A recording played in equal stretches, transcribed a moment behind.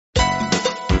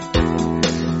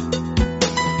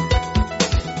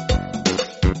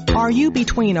Are you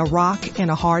between a rock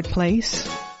and a hard place?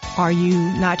 Are you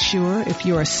not sure if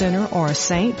you're a sinner or a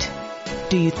saint?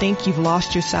 Do you think you've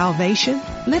lost your salvation?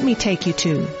 Let me take you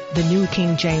to the New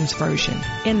King James Version.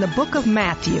 In the book of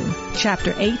Matthew,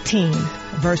 chapter 18,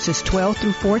 verses 12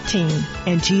 through 14,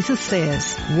 and Jesus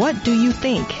says, "What do you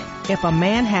think? If a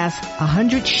man has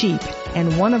 100 sheep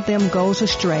and one of them goes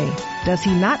astray, does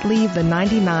he not leave the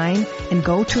 99 and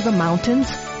go to the mountains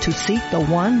to seek the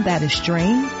one that is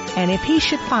straying? And if he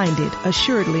should find it,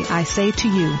 assuredly I say to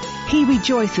you, he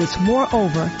rejoices more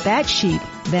over that sheep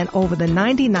than over the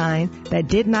 99 that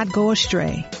did not go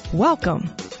astray." Welcome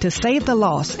to Save the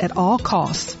Lost at All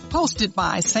Costs. Hosted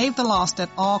by Save the Lost at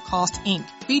All Costs, Inc.,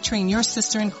 featuring your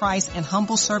sister in Christ and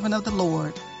humble servant of the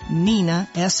Lord, Nina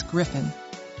S. Griffin.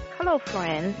 Hello,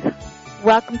 friends.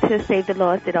 Welcome to Save the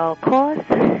Lost at All Costs.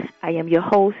 I am your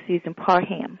host, Susan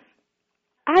Parham.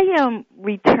 I am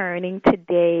returning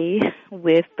today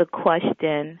with the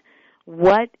question,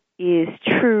 what is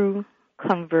true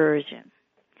conversion?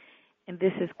 And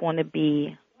this is going to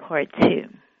be part 2.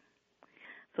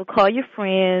 So call your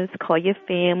friends, call your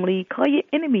family, call your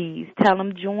enemies. Tell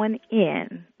them join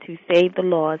in to Save the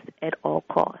Lost at All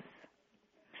Costs.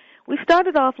 We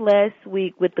started off last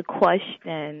week with the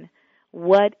question,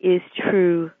 what is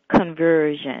true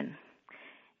conversion?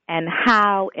 And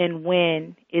how and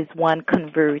when is one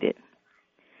converted?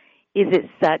 Is it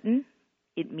sudden,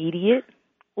 immediate,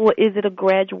 or is it a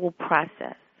gradual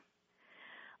process?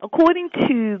 According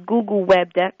to Google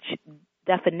Web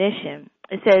definition,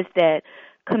 it says that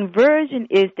conversion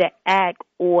is the act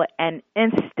or an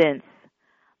instance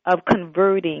of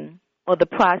converting or the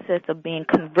process of being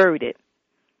converted,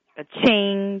 a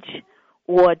change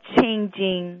or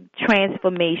changing,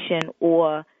 transformation,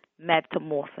 or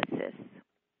metamorphosis.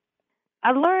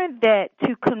 I learned that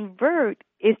to convert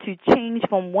is to change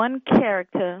from one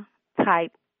character,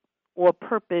 type, or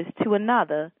purpose to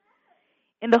another.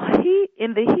 In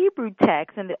the Hebrew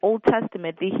text, in the Old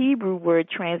Testament, the Hebrew word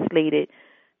translated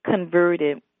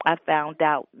converted, I found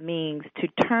out, means to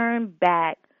turn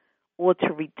back or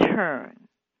to return.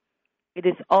 It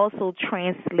is also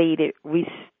translated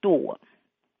restore,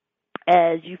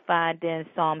 as you find in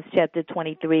Psalms chapter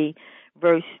 23,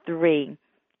 verse 3.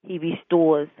 He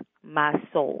restores my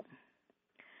soul.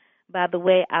 By the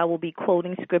way, I will be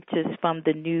quoting scriptures from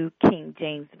the New King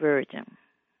James Version.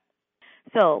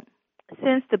 So,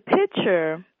 since the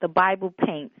picture the Bible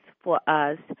paints for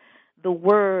us, the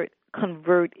word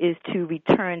convert is to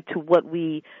return to what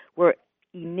we were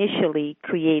initially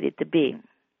created to be.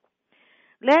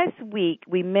 Last week,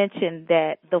 we mentioned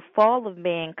that the fall of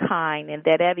mankind and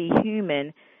that every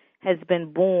human has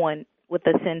been born with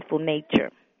a sinful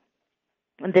nature.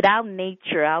 And that our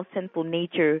sinful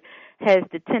nature, has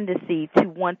the tendency to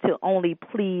want to only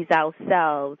please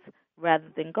ourselves rather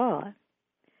than God.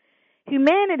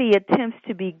 Humanity attempts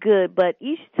to be good, but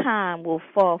each time will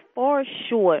fall far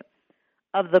short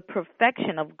of the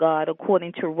perfection of God,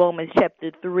 according to Romans chapter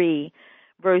 3,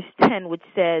 verse 10, which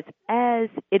says, "As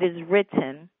it is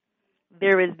written,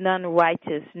 there is none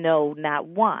righteous, no, not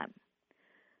one.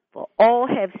 For all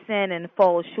have sinned and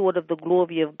fall short of the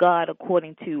glory of God,"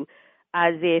 according to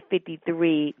Isaiah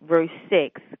 53, verse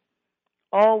 6.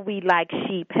 "All we like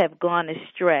sheep have gone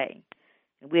astray.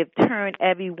 We have turned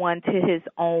everyone to his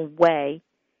own way.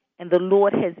 And the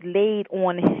Lord has laid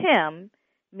on him,"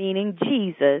 meaning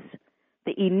Jesus,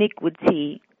 "the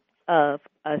iniquity of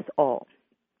us all."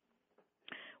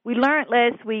 We learned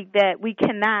last week that we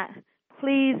cannot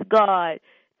please God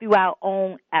through our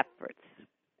own efforts.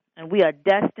 And we are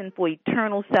destined for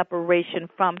eternal separation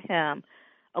from him,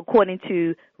 according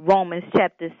to Romans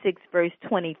chapter 6, verse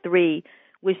 23,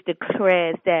 which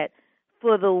declares that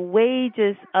for the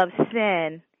wages of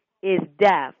sin is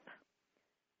death,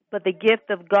 but the gift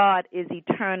of God is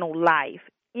eternal life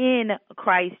in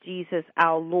Christ Jesus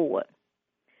our Lord.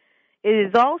 It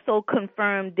is also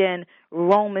confirmed in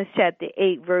Romans chapter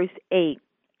 8, verse 8.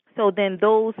 "So then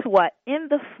those who are in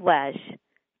the flesh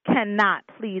cannot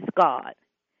please God."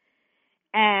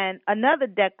 And another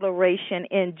declaration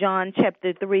in John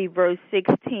chapter 3, verse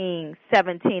 16,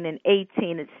 17, and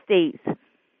 18, it states,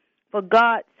 "For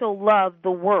God so loved the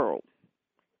world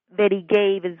that he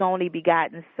gave his only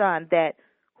begotten Son, that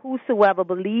whosoever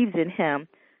believes in him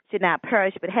should not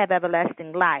perish but have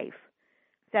everlasting life."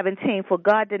 17, "For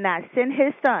God did not send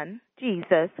his Son,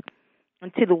 Jesus,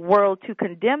 into the world to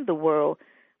condemn the world,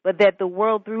 but that the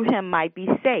world through him might be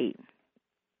saved."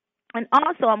 And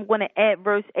also, I'm going to add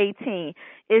verse 18.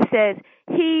 It says,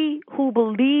 "He who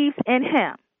believes in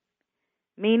him,"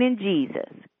 meaning Jesus,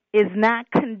 "is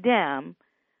not condemned,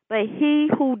 but he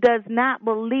who does not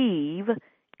believe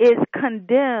is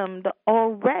condemned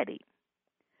already,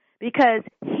 because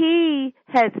he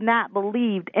has not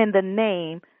believed in the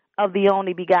name of the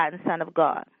only begotten Son of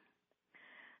God.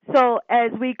 So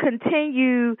as we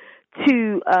continue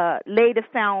to lay the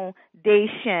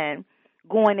foundation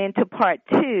going into part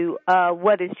 2 of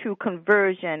what is true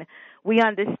conversion, we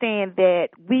understand that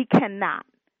we cannot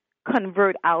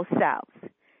convert ourselves.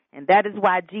 And that is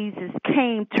why Jesus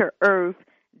came to earth,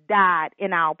 died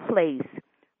in our place,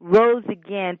 rose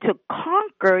again to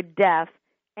conquer death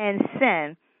and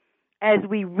sin, as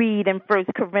we read in 1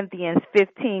 Corinthians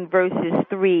 15, verses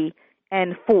 3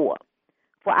 and 4.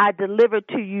 For I delivered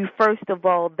to you first of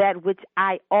all that which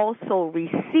I also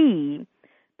received,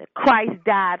 that Christ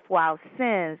died for our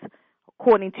sins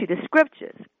according to the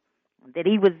Scriptures, that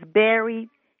he was buried,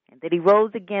 and that he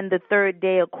rose again the third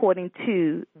day according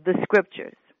to the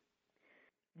Scriptures.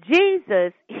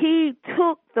 Jesus, he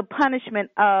took the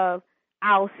punishment of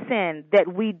our sin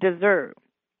that we deserve.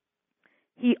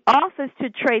 He offers to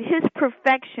trade his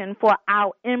perfection for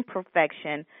our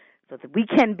imperfection so that we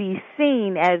can be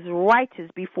seen as righteous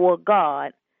before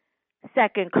God.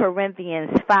 2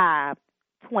 Corinthians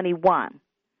 5:21.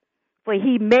 For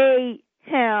he made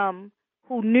him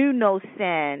who knew no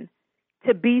sin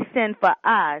to be sin for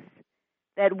us,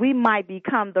 that we might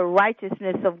become the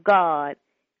righteousness of God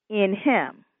in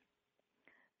him.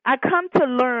 I come to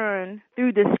learn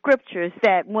through the Scriptures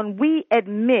that when we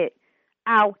admit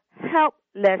our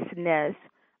helplessness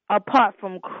apart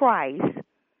from Christ,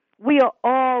 we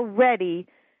are ready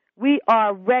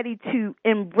to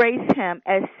embrace him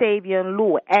as Savior and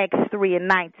Lord. Acts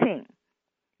 3:19.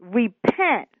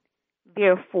 Repent,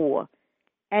 therefore,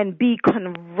 and be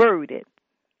converted,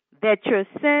 that your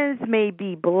sins may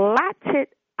be blotted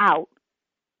out,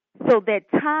 so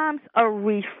that times of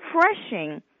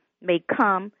refreshing may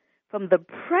come from the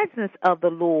presence of the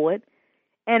Lord.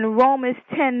 And Romans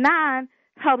 10:9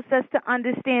 helps us to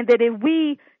understand that if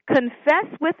we confess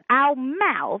with our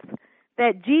mouth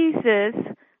that Jesus,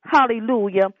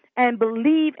 hallelujah, and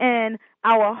believe in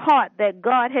our heart that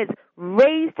God has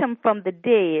raised him from the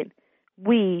dead,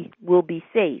 we will be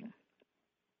saved.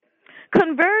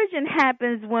 Conversion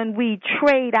happens when we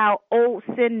trade our old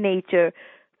sin nature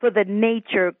for the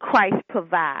nature Christ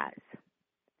provides.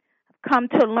 I've come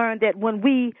to learn that when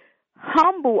we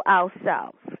humble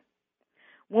ourselves,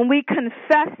 when we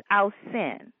confess our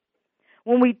sin,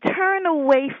 when we turn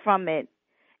away from it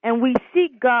and we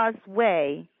seek God's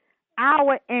way,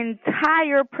 our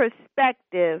entire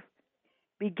perspective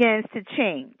begins to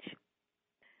change.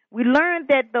 We learn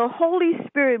that the Holy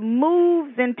Spirit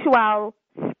moves into our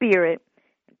spirit,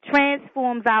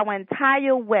 transforms our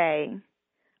entire way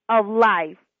of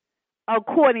life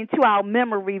according to our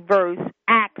memory verse,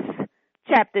 Acts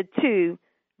chapter 2,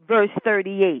 verse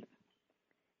 38.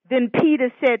 Then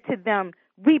Peter said to them,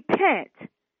 repent,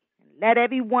 let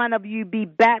every one of you be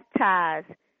baptized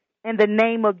in the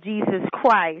name of Jesus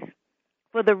Christ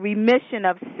for the remission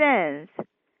of sins,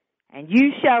 and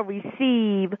you shall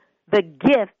receive the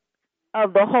gift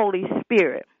of the Holy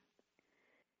Spirit.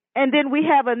 And then we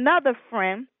have another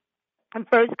friend in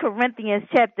 1 Corinthians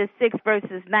chapter 6,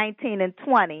 verses 19 and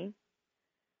 20.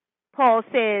 Paul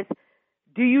says,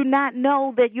 do you not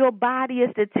know that your body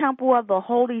is the temple of the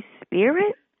Holy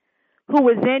Spirit who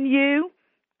is in you,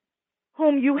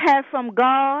 whom you have from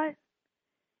God,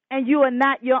 and you are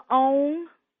not your own?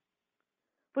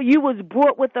 For you was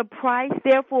bought with a price,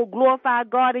 therefore glorify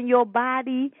God in your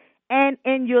body and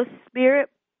in your spirit,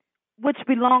 which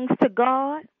belongs to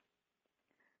God.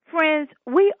 Friends,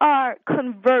 we are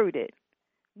converted.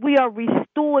 We are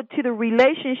restored to the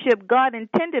relationship God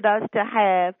intended us to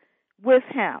have with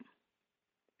him.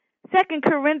 2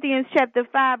 Corinthians chapter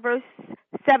 5, verse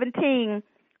 17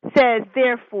 says,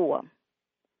 therefore,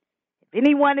 if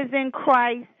anyone is in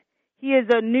Christ, he is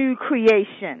a new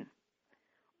creation.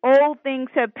 All things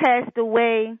have passed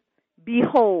away.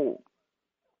 Behold,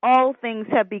 all things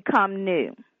have become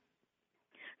new.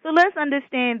 So let's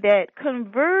understand that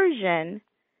conversion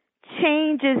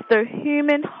changes the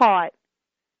human heart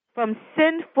from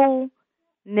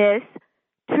sinfulness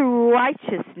to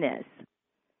righteousness,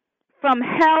 from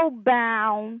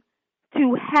hell-bound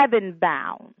to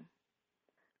heaven-bound.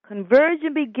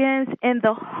 Conversion begins in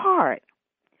the heart,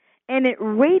 and it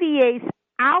radiates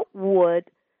outward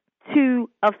to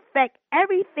affect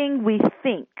everything we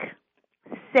think,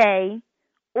 say,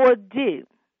 or do.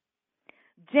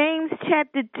 James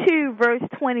chapter 2, verse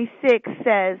 26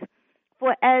 says,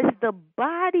 for as the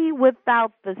body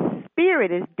without the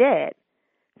spirit is dead,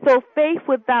 so faith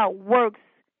without works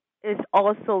is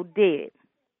also dead.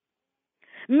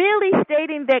 Merely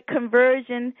stating that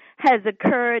conversion has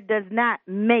occurred does not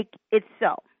make it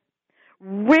so.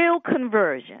 Real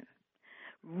conversion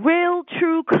Real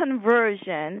true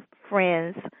conversion,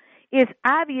 friends, is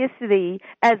obviously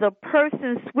as a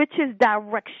person switches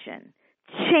direction,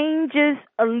 changes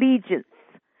allegiance,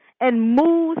 and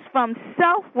moves from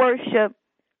self-worship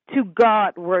to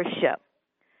God worship.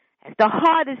 As the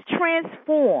heart is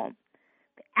transformed,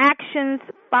 the actions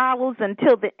follows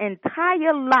until the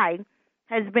entire life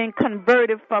has been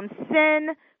converted from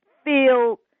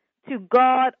sin-filled to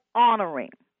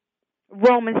God-honoring.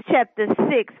 Romans chapter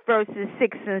 6, verses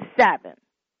 6 and 7.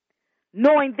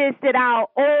 Knowing this, that our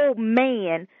old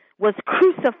man was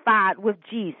crucified with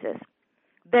Jesus,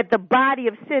 that the body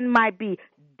of sin might be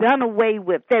done away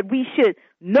with, that we should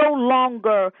no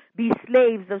longer be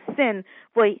slaves of sin,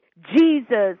 for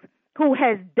Jesus, who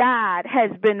has died,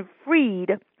 has been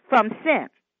freed from sin.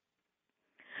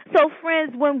 So,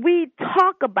 friends, when we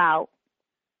talk about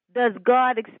does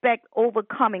God expect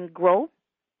overcoming growth,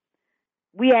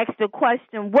 we ask the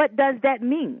question, what does that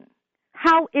mean?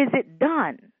 How is it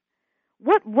done?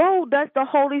 What role does the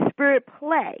Holy Spirit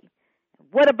play?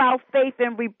 What about faith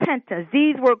and repentance?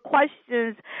 These were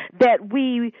questions that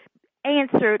we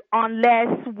answered on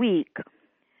last week.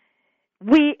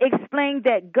 We explained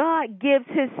that God gives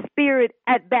His Spirit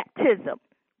at baptism,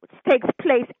 which takes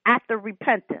place after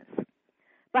repentance.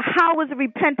 But how is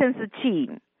repentance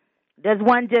achieved? Does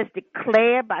one just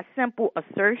declare by simple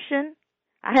assertion,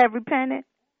 I have repented?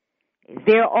 Is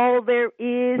there all there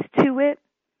is to it?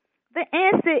 The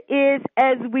answer is,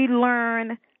 as we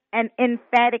learn, an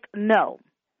emphatic no.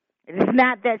 It is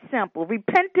not that simple.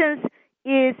 Repentance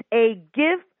is a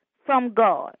gift from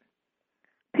God.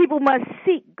 People must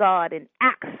seek God and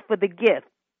ask for the gift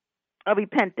of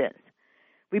repentance.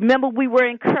 Remember, we were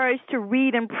encouraged to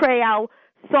read and pray out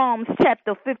Psalms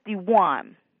chapter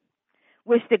 51,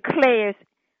 which declares,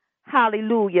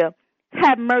 hallelujah,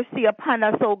 have mercy upon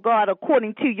us, O God,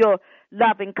 according to your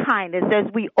loving kindness.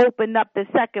 As we open up the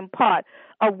second part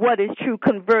of what is true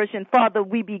conversion, Father,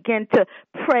 we begin to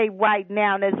pray right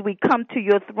now as we come to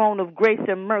your throne of grace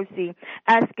and mercy,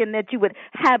 asking that you would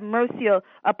have mercy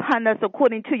upon us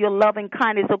according to your loving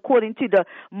kindness, according to the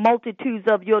multitudes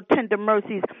of your tender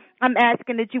mercies. I'm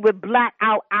asking that you would blot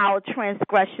out our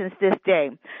transgressions this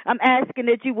day. I'm asking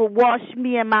that you will wash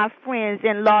me and my friends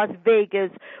in Las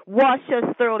Vegas. Wash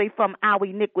us thoroughly from our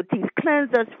iniquities.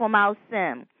 Cleanse us from our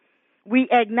sin. We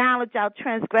acknowledge our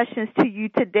transgressions to you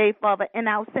today, Father, and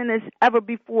our sin is ever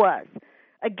before us.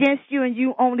 Against you and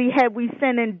you only have we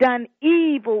sinned and done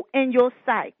evil in your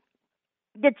sight,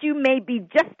 that you may be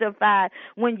justified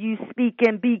when you speak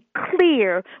and be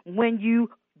clear when you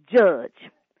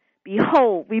judge.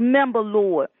 Behold, remember,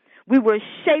 Lord, we were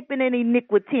shapen in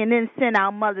iniquity, and in sin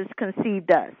our mothers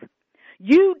conceived us.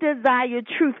 You desire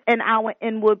truth in our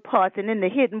inward parts, and in the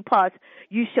hidden parts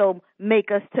you shall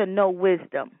make us to know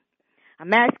wisdom.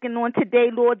 I'm asking on today,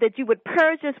 Lord, that you would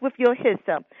purge us with your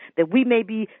hyssop, that we may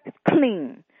be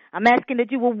clean. I'm asking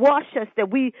that you will wash us,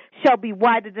 that we shall be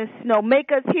whiter than snow.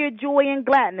 Make us hear joy and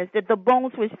gladness, that the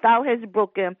bones which thou hast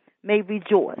broken may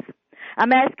rejoice.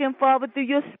 I'm asking, Father, through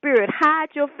your Spirit,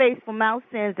 hide your face from our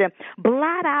sins and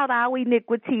blot out our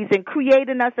iniquities and create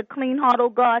in us a clean heart, O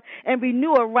God, and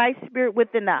renew a right spirit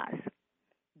within us.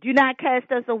 Do not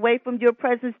cast us away from your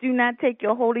presence. Do not take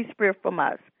your Holy Spirit from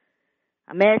us.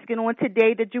 I'm asking on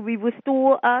today that you will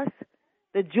restore us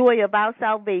the joy of our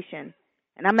salvation.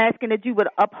 And I'm asking that you would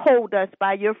uphold us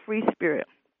by your free spirit.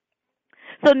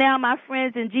 So now, my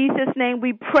friends, in Jesus' name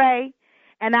we pray.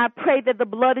 And I pray that the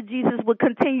blood of Jesus will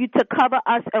continue to cover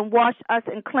us and wash us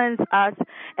and cleanse us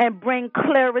and bring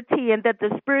clarity, and that the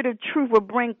Spirit of truth will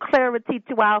bring clarity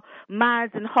to our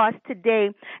minds and hearts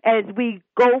today as we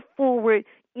go forward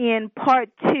in part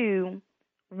 2,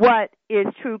 what is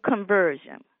true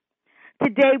conversion.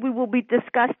 Today we will be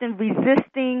discussing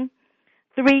resisting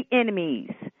 3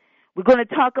 enemies. We're going to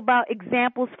talk about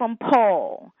examples from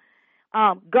Paul,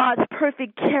 God's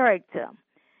perfect character.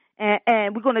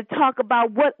 And we're going to talk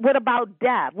about what about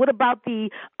death? What about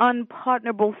the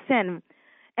unpardonable sin?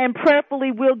 And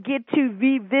prayerfully we'll get to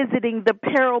revisiting the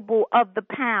parable of the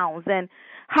pounds and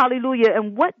hallelujah.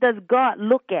 And what does God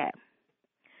look at?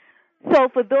 So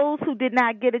for those who did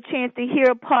not get a chance to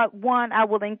hear part 1, I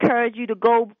will encourage you to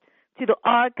go to the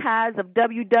archives of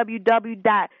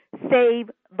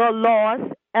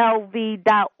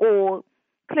www.savethelostlv.org.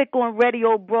 Click on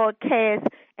radio broadcast,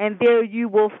 and there you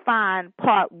will find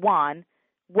part 1,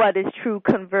 what is true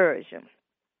conversion.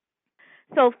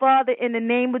 So, Father, in the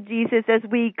name of Jesus, as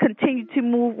we continue to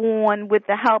move on with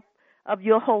the help of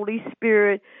your Holy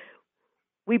Spirit,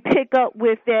 we pick up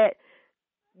with the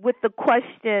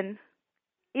question,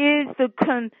 is the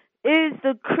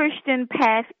Christian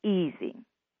path easy?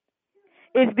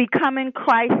 Is becoming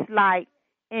Christ-like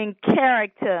in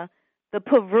character the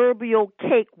proverbial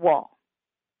cakewalk?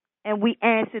 And we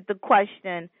answered the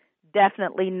question,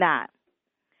 definitely not.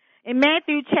 In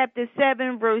Matthew chapter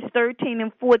 7, verse 13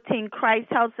 and 14, Christ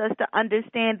helps us to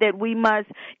understand that we must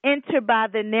enter by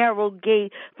the narrow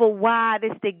gate, for wide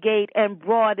is the gate and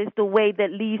broad is the way that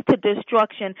leads to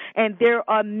destruction, and there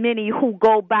are many who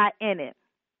go by in it.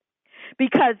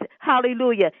 Because,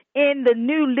 hallelujah, in the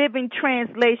New Living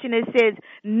Translation it says,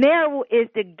 narrow is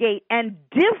the gate and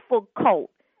difficult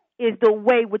is the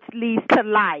way which leads to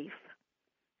life,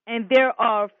 and there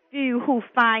are few who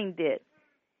find it.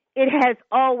 It has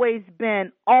always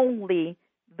been only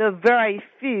the very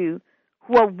few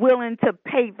who are willing to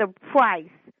pay the price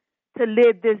to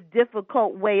live this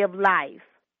difficult way of life.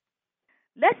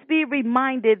 Let's be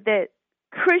reminded that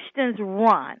Christians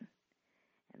run.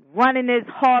 Running is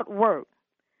hard work.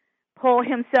 Paul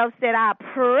himself said, I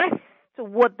press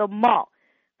toward the mark,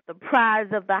 the prize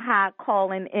of the high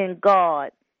calling in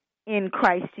God in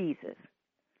Christ Jesus.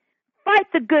 Fight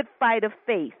the good fight of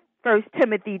faith. 1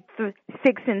 Timothy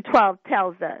 6 and 12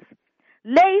 tells us.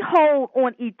 Lay hold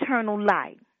on eternal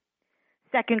life.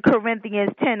 2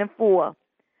 Corinthians 10 and 4.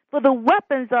 For the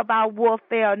weapons of our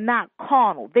warfare are not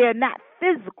carnal. They are not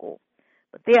physical,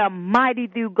 but they are mighty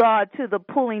through God to the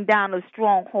pulling down of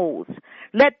strongholds.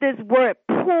 Let this word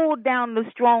pull down the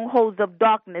strongholds of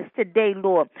darkness today,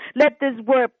 Lord. Let this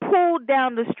word pull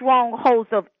down the strongholds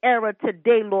of error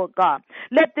today, Lord God.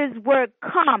 Let this word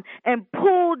come and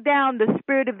pull down the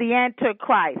spirit of the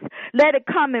Antichrist. Let it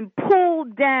come and pull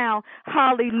down,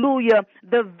 hallelujah,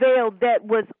 the veil that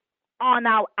was on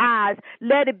our eyes.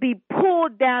 Let it be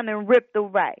pulled down and ripped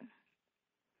away.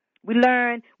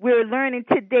 We're learning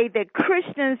today that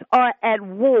Christians are at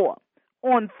war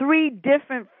on 3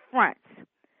 different fronts.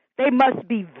 They must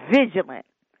be vigilant,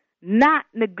 not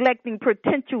neglecting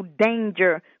potential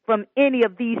danger from any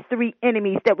of these 3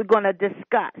 enemies that we're going to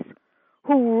discuss,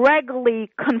 who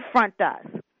regularly confront us.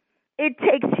 It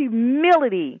takes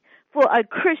humility for a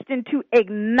Christian to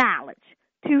acknowledge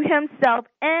to himself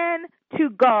and to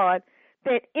God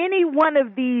that any one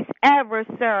of these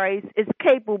adversaries is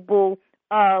capable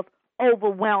of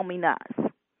overwhelming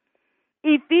us.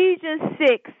 Ephesians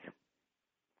 6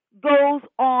 goes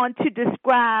on to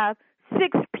describe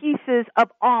 6 pieces of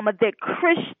armor that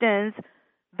Christians,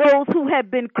 those who have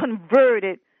been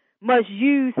converted, must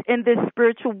use in this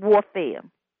spiritual warfare.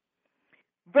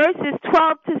 Verses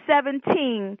 12 to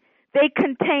 17, they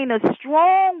contain a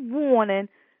strong warning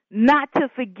not to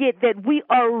forget that we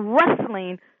are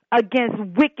wrestling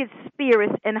against wicked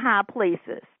spirits in high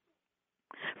places.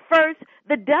 First,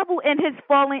 the devil and his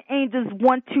fallen angels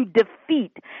want to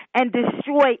defeat and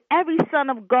destroy every son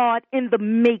of God in the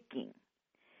making.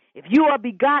 If you are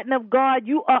begotten of God,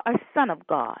 you are a son of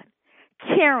God,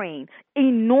 carrying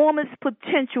enormous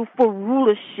potential for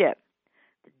rulership.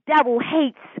 The devil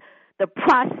hates the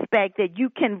prospect that you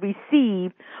can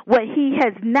receive what he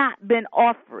has not been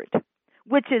offered,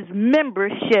 which is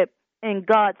membership in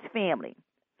God's family.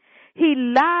 He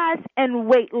lies in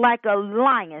wait like a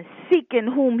lion, seeking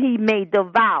whom he may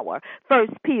devour. 1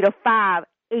 Peter 5,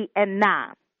 8, and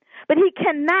 9. But he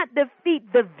cannot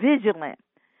defeat the vigilant,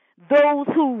 those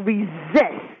who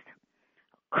resist.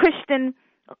 Christian,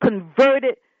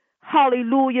 converted,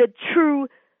 hallelujah, true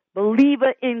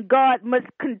believer in God must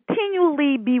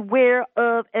continually beware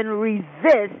of and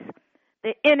resist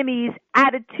the enemy's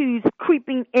attitudes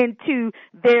creeping into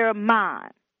their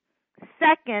mind.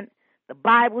 Second, the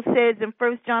Bible says in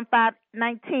 1 John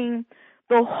 5:19,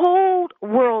 the whole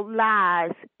world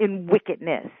lies in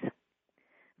wickedness.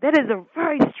 That is a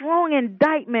very strong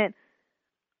indictment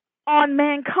on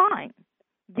mankind.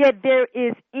 Yet there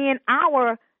is in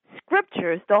our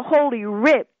scriptures, the Holy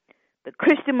Writ, the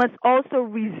Christian must also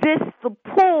resist the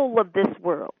pull of this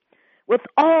world with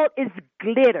all its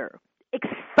glitter,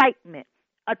 excitement,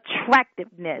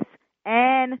 attractiveness,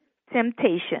 and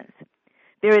temptations.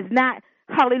 There is not,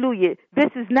 hallelujah, this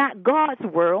is not God's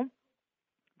world.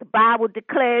 The Bible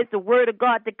declares, the Word of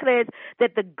God declares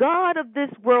that the God of this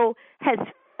world has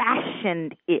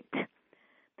fashioned it.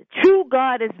 The true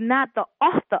God is not the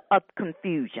author of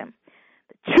confusion.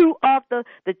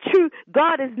 The true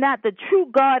God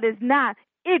is not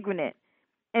ignorant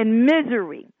and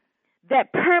misery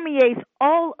that permeates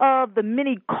all of the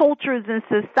many cultures and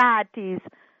societies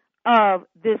of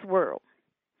this world.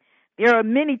 There are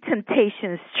many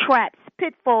temptations, traps,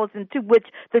 pitfalls into which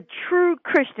the true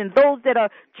Christian, those that are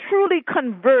truly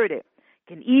converted,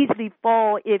 can easily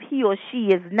fall if he or she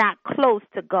is not close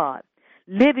to God,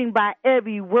 living by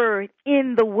every word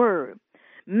in the Word.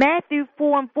 Matthew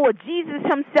 4:4, Jesus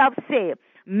himself said,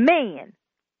 man,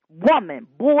 woman,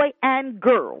 boy, and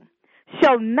girl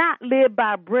shall not live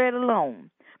by bread alone,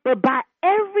 but by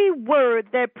every word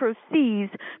that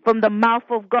proceeds from the mouth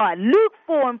of God. Luke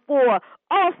 4:4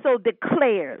 also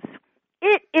declares,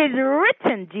 it is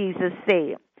written, Jesus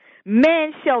said,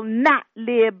 man shall not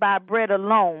live by bread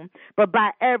alone, but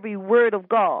by every word of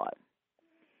God.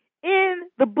 In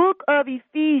the book of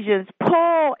Ephesians,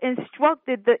 Paul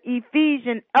instructed the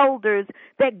Ephesian elders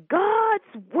that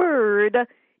God's word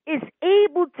is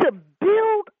able to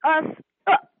build us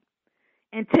up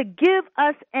and to give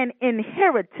us an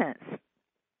inheritance,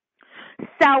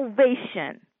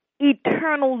 salvation,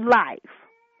 eternal life,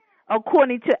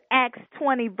 according to Acts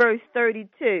 20, verse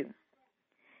 32.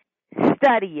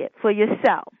 Study it for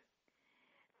yourself.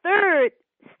 Third,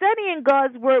 studying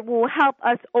God's word will help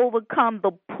us overcome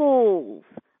the pulls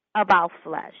of our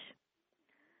flesh.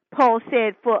 Paul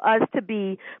said for to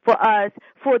be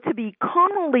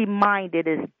carnally minded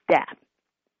is death,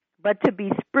 but to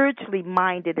be spiritually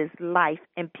minded is life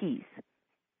and peace.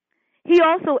 He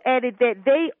also added that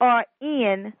they that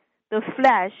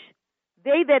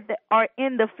are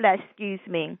in the flesh,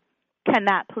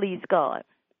 cannot please God.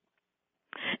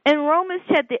 In Romans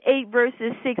chapter 8,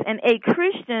 verses 6 and 8,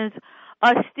 Christians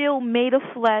are still made of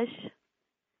flesh,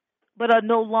 but are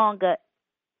no longer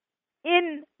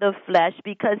in the flesh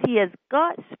because he has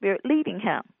God's Spirit leading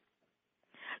him.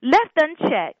 Left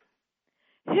unchecked,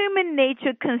 human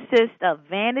nature consists of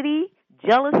vanity,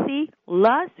 jealousy,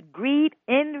 lust, greed,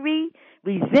 envy,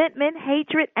 resentment,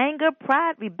 hatred, anger,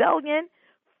 pride, rebellion,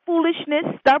 foolishness,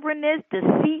 stubbornness,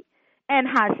 deceit, and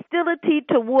hostility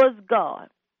towards God.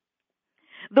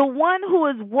 The one who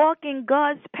is walking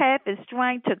God's path is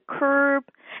trying to curb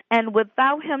and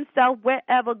without himself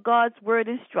wherever God's word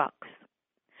instructs.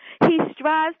 He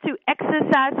strives to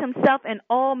exercise himself in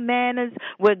all manners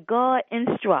where God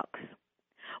instructs.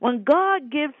 When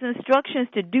God gives instructions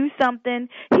to do something,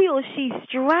 he or she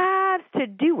strives to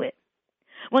do it.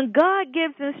 When God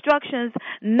gives instructions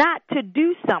not to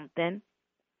do something,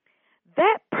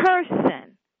 that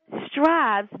person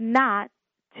strives not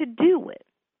to do it.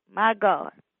 My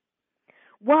God.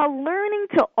 While learning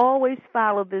to always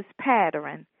follow this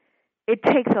pattern, it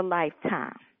takes a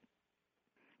lifetime.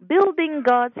 Building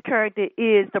God's character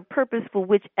is the purpose for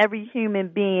which every human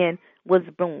being was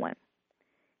born.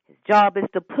 His job is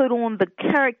to put on the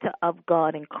character of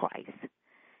God in Christ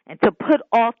and to put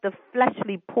off the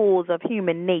fleshly pulls of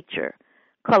human nature.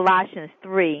 Colossians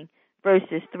 3,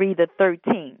 verses 3 to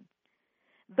 13.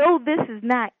 Though this is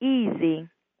not easy,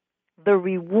 the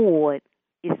reward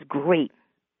is great.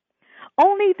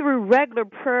 Only through regular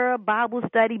prayer, Bible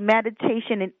study,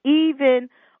 meditation, and even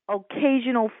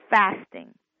occasional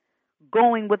fasting,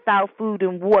 going without food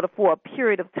and water for a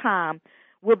period of time,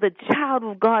 will the child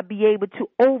of God be able to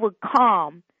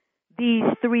overcome these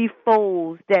three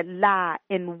foes that lie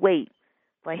in wait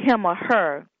for him or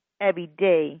her every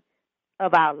day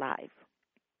of our life.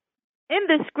 In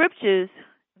the scriptures,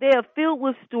 they are filled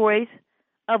with stories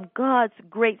of God's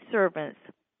great servants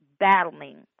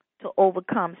battling to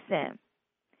overcome sin.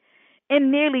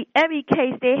 In nearly every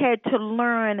case, they had to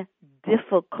learn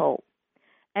difficult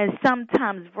and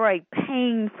sometimes very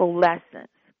painful lessons.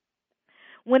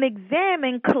 When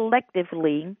examined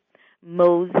collectively,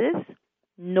 Moses,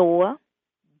 Noah,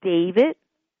 David,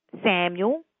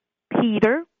 Samuel,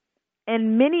 Peter,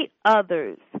 and many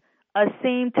others are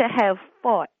seen to have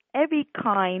fought every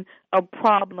kind of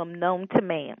problem known to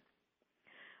man.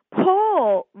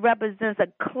 Paul represents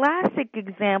a classic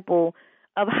example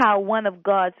of how one of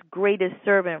God's greatest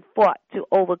servants fought to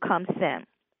overcome sin.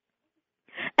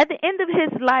 At the end of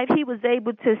his life, he was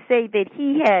able to say that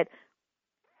he had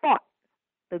fought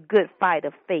the good fight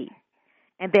of faith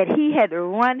and that he had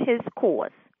run his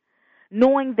course,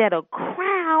 knowing that a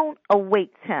crown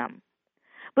awaits him.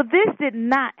 But this did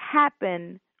not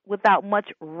happen without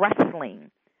much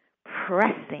wrestling,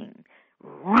 pressing,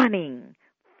 running,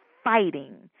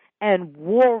 fighting, and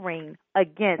warring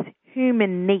against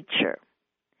human nature.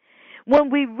 When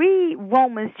we read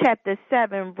Romans chapter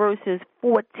 7, verses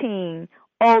 14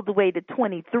 all the way to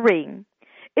 23,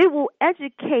 it will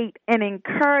educate and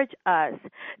encourage us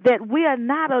that we are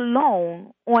not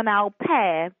alone on our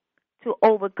path to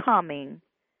overcoming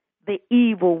the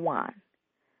evil one,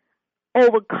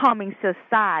 overcoming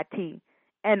society,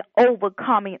 and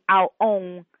overcoming our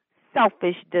own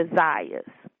selfish desires.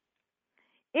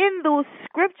 In those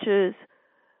scriptures,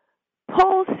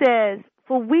 Paul says,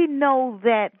 "For we know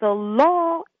that the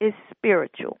law is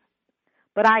spiritual,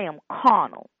 but I am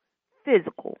carnal,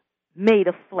 physical, made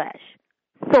of flesh,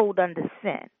 sold under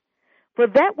sin. For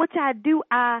that which I do,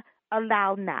 I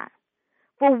allow not.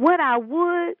 For what I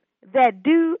would, that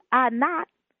do I not,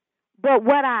 but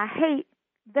what I hate,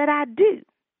 that I do.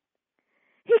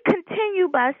 He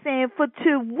continued by saying, for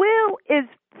to will is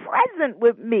present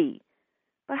with me,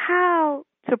 but how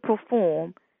to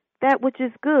perform that which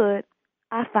is good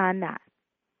I find not.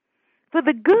 For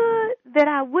the good that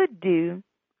I would do,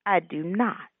 I do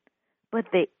not, but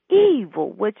the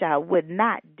evil which I would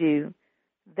not do,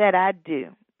 that I do.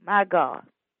 My God.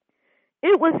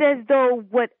 It was as though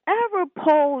whatever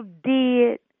Paul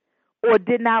did or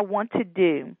did not want to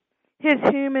do, his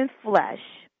human flesh,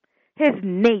 his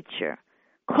nature,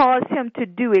 caused him to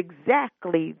do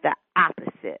exactly the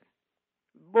opposite.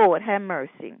 Lord, have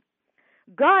mercy.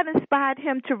 God inspired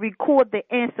him to record the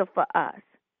answer for us.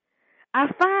 I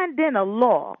find then a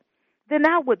law, then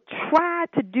I would try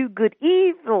to do good.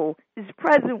 Evil is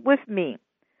present with me.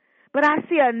 But I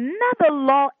see another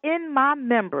law in my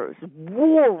members,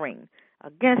 warring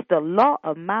against the law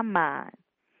of my mind,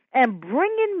 and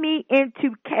bringing me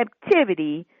into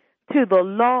captivity to the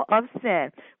law of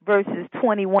sin, verses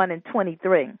 21 and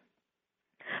 23.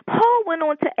 Paul went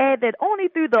on to add that only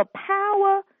through the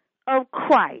power of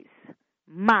Christ's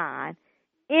mind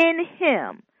in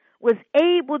him was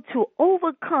able to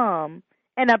overcome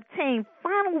and obtain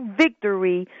final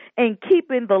victory in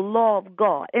keeping the law of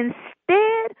God.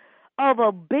 Instead of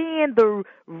obeying the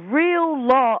real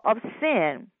law of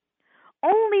sin,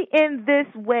 only in this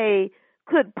way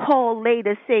could Paul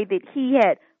later say that he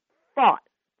had fought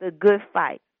the good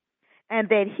fight and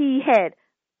that he had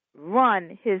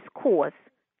run his course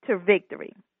to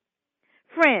victory.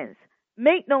 Friends,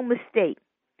 make no mistake,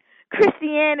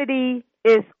 Christianity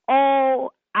is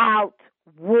all out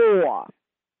war.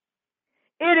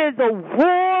 It is a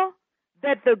war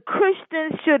that the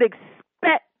Christians should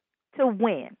expect to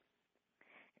win.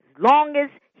 As long as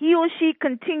he or she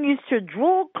continues to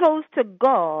draw close to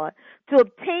God to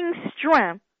obtain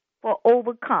strength for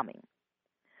overcoming.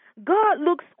 God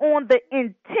looks on the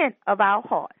intent of our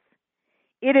hearts.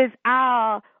 It is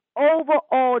our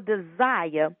overall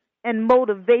desire and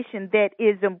motivation that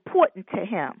is important to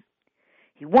him.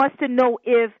 He wants to know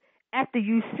if, after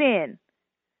you sin,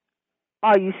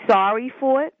 are you sorry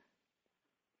for it?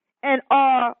 And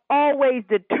are always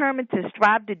determined to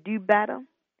strive to do better?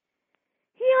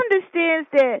 He understands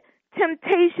that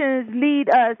temptations lead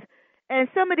us, and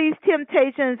some of these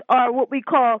temptations are what we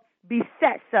call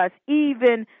besets us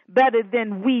even better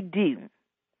than we do.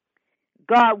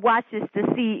 God watches to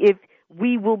see if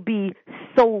we will be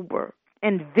sober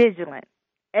and vigilant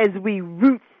as we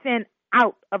root sin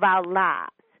out of our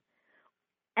lives,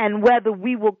 and whether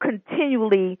we will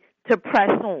continually to press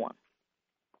on.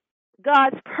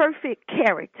 God's perfect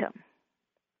character,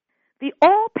 the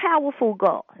all-powerful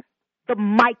God, the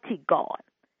mighty God,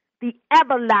 the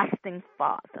everlasting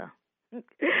Father,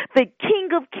 the King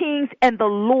of kings and the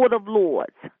Lord of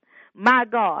lords, my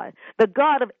God, the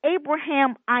God of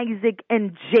Abraham, Isaac,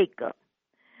 and Jacob,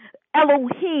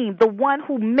 Elohim, the one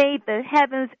who made the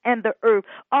heavens and the earth,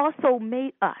 also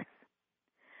made us.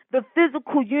 The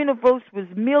physical universe was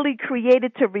merely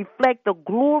created to reflect the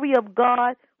glory of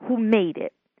God who made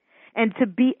it, and to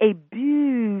be a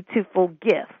beautiful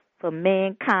gift for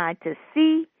mankind to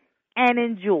see and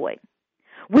enjoy.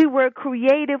 We were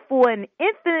created for an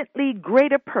infinitely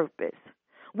greater purpose.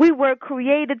 We were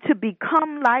created to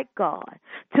become like God,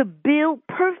 to build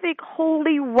perfect,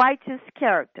 holy, righteous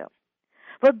character.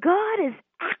 But God is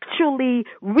actually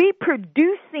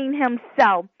reproducing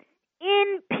himself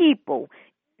in people,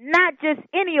 not just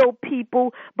any old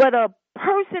people, but a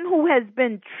person who has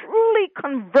been truly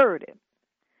converted.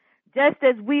 Just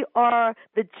as we are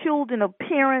the children of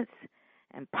parents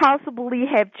and possibly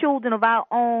have children of our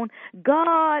own,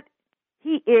 God,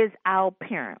 he is our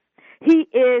parent. He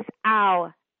is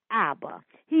our Abba.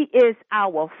 He is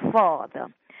our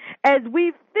Father. As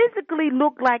we physically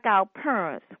look like our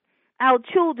parents, our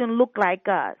children look like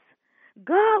us.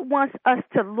 God wants us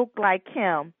to look like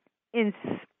him in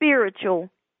spiritual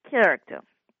character.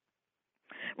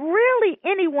 Rarely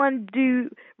anymore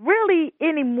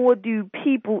do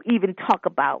people even talk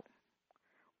about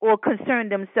or concern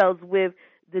themselves with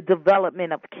the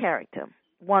development of character,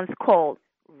 once called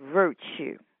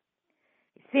virtue.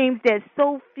 It seems that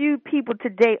so few people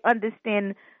today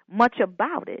understand much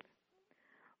about it.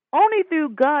 Only through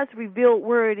God's revealed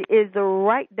word is the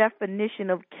right definition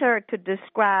of character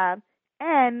described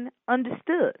and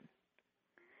understood.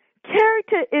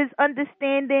 Character is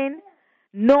understanding,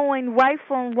 knowing right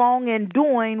from wrong, and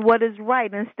doing what is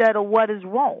right instead of what is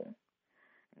wrong.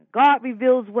 God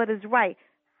reveals what is right,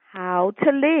 how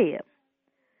to live.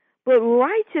 But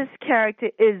righteous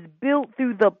character is built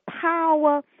through the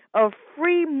power of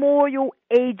free moral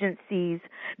agencies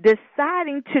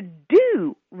deciding to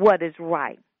do what is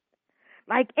right.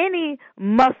 Like any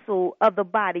muscle of the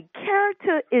body,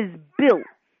 character is built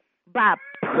by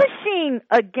pushing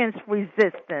against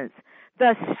resistance,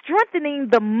 thus strengthening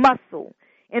the muscle.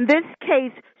 In this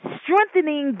case,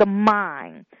 strengthening the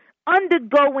mind,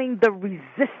 undergoing the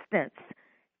resistance.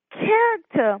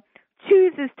 Character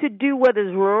chooses to do what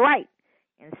is right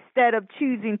instead of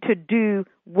choosing to do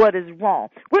what is wrong.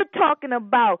 We're talking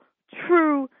about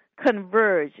true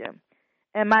conversion.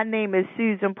 And my name is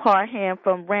Susan Parham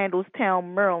from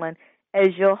Randallstown, Maryland, as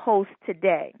your host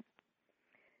today.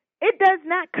 It does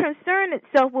not concern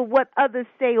itself with what others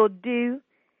say or do.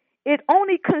 It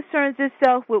only concerns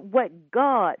itself with what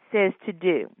God says to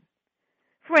do.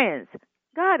 Friends,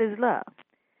 God is love.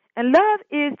 And love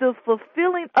is the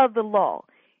fulfilling of the law.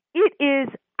 It is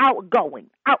outgoing,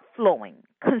 outflowing,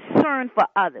 concern for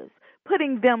others,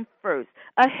 putting them first,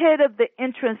 ahead of the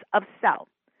interest of self.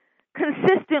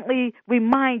 Consistently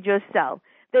remind yourself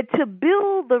that to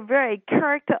build the very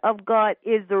character of God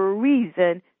is the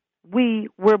reason we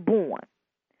were born.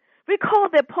 Recall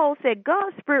that Paul said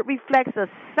God's Spirit reflects a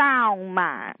sound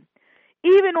mind.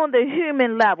 Even on the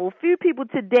human level, few people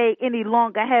today any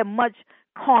longer have much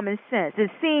common sense. It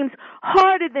seems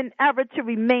harder than ever to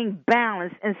remain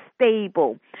balanced and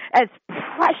stable as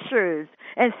pressures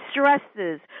and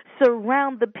stresses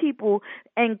surround the people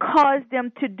and cause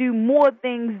them to do more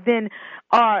things than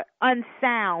are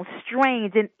unsound,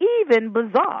 strange, and even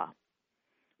bizarre.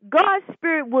 God's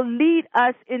Spirit will lead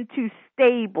us into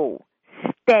stable,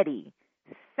 steady,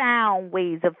 sound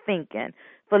ways of thinking.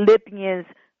 Philippians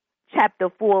chapter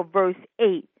 4, verse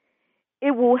 8.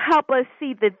 It will help us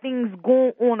see the things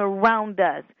going on around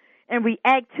us and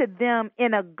react to them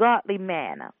in a godly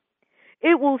manner.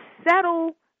 It will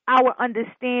settle our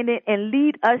understanding and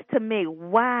lead us to make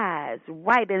wise,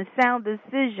 right, and sound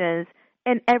decisions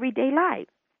in everyday life.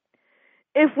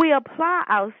 If we apply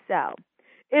ourselves,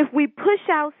 if we push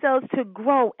ourselves to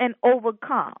grow and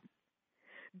overcome,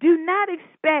 do not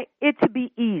expect it to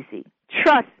be easy.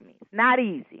 Trust me, it's not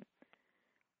easy.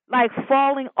 Like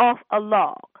falling off a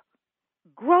log.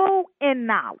 Grow in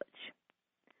knowledge.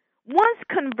 Once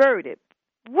converted,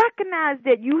 recognize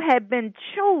that you have been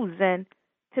chosen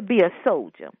to be a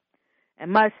soldier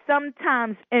and must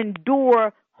sometimes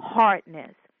endure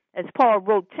hardness, as Paul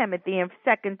wrote Timothy in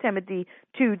 2 Timothy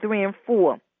 2, 3, and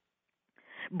 4.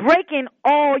 Breaking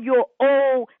all your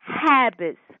old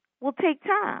habits will take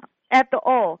time. After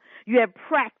all, you have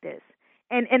practiced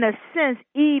and, in a sense,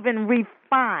 even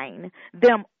refine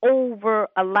them over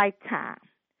a lifetime.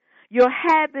 Your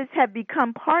habits have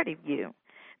become part of you.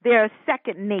 They are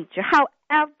second nature.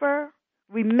 However,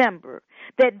 remember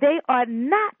that they are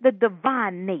not the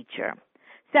divine nature.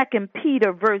 2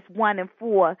 Peter verse 1 and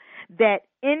 4 that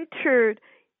entered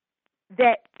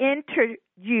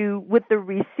you with the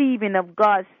receiving of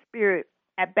God's Spirit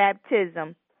at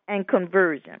baptism and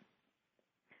conversion.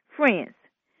 Friends,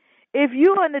 if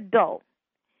you're an adult,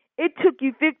 it took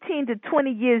you 15 to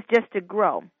 20 years just to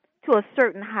grow to a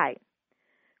certain height.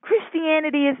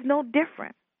 Christianity is no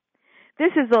different.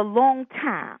 This is a long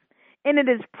time, and it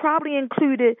has probably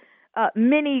included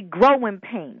many growing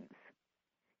pains.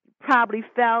 You probably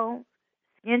fell,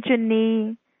 skinned your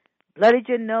knee, blooded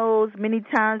your nose many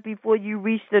times before you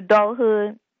reached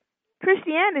adulthood.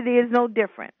 Christianity is no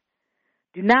different.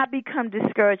 Do not become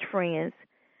discouraged, friends.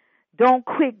 Don't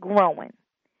quit growing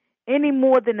any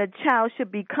more than a child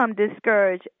should become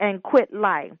discouraged and quit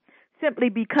life simply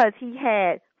because he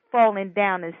had fallen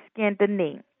down and skinned the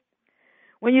knee.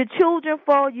 When your children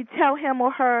fall, you tell him or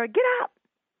her, get up,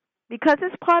 because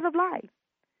it's part of life.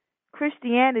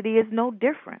 Christianity is no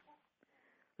different.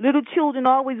 Little children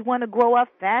always want to grow up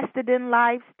faster than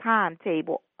life's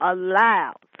timetable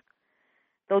allows.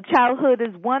 Though childhood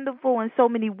is wonderful in so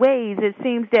many ways, it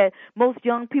seems that most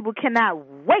young people cannot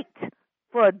wait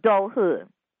for adulthood.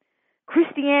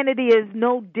 Christianity is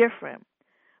no different.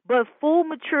 But full,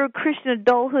 mature Christian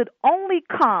adulthood only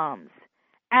comes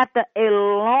after a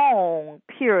long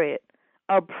period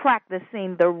of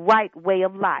practicing the right way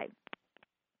of life.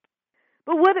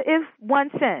 But what if one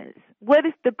sins? What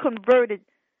if the converted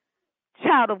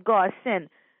child of God sin?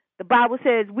 The Bible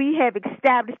says we have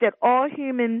established that all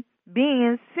human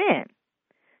beings sin.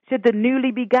 Should the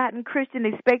newly begotten Christian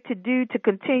expect to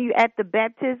continue at the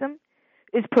baptism?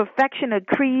 Is perfection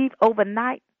achieved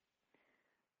overnight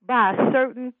by a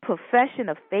certain profession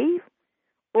of faith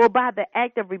or by the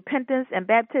act of repentance and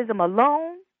baptism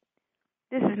alone?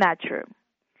 This is not true.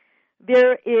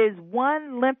 There is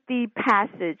one lengthy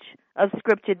passage of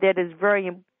Scripture that is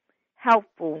very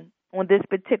helpful on this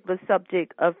particular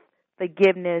subject of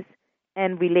forgiveness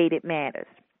and related matters.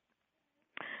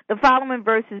 The following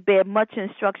verses bear much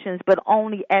instructions, but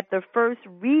only after first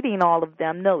reading all of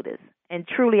them, notice. And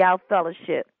truly our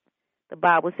fellowship, the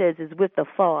Bible says, is with the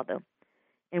Father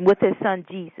and with his Son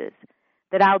Jesus,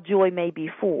 that our joy may be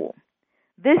full.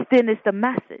 This then is the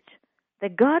message,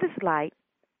 that God is light.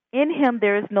 In him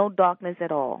there is no darkness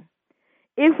at all.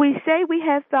 If we say we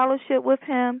have fellowship with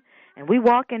him and we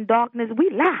walk in darkness, we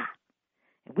lie.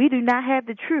 We do not have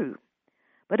the truth.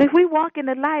 But if we walk in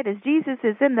the light as Jesus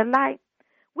is in the light,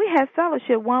 we have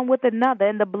fellowship one with another,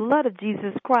 and the blood of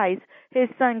Jesus Christ, his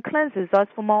Son, cleanses us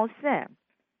from all sin.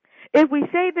 If we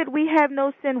say that we have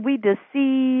no sin, we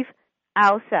deceive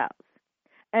ourselves,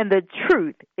 and the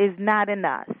truth is not in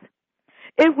us.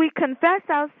 If we confess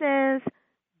our sins,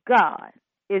 God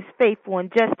is faithful and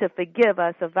just to forgive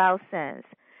us of our sins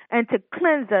and to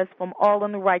cleanse us from all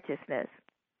unrighteousness.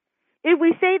 If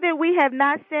we say that we have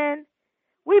not sinned,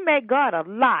 we make God a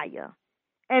liar,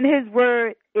 and his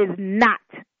word is not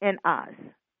in us.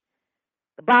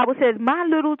 The Bible says, my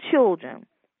little children,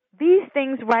 these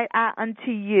things write I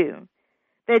unto you,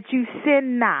 that you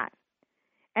sin not.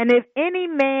 And if any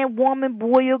man, woman,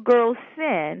 boy, or girl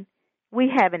sin, we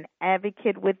have an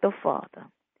advocate with the Father,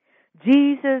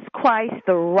 Jesus Christ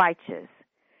the righteous,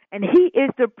 and he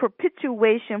is the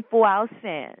propitiation for our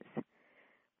sins.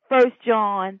 1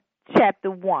 John chapter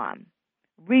 1.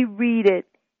 Reread it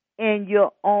in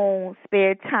your own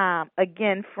spare time.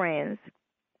 Again, friends,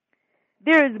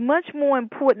 there is much more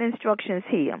important instructions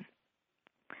here.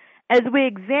 As we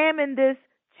examine this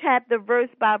chapter verse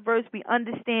by verse, we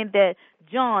understand that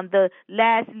John, the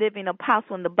last living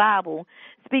apostle in the Bible,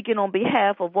 speaking on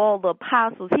behalf of all the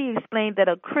apostles, he explained that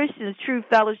a Christian's true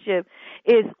fellowship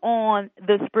is on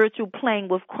the spiritual plane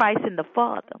with Christ and the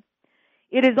Father.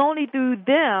 It is only through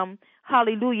them,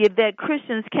 hallelujah, that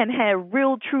Christians can have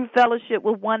real true fellowship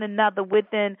with one another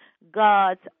within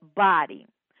God's body.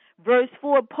 Verse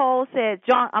 4, Paul said,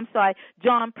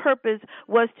 John's purpose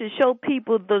was to show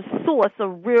people the source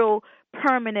of real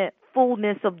permanent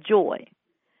fullness of joy.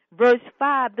 Verse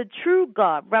 5, the true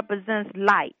God represents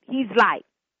light. He's light.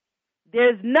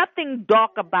 There's nothing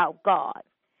dark about God.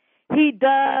 He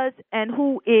does and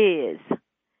who is.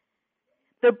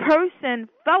 The person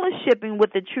fellowshipping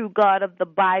with the true God of the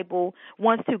Bible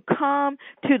wants to come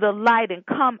to the light and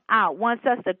come out, wants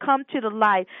us to come to the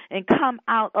light and come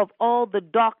out of all the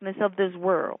darkness of this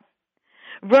world.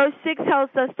 Verse 6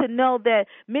 helps us to know that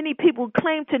many people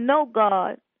claim to know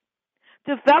God,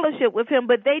 to fellowship with him,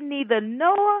 but they neither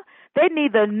know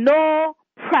nor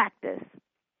practice.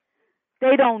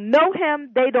 They don't know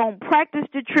him. They don't practice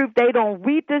the truth. They don't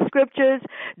read the scriptures.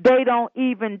 They don't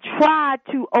even try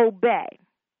to obey.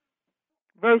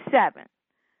 Verse 7,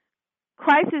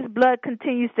 Christ's blood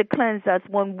continues to cleanse us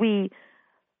when we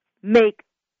make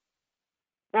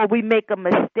a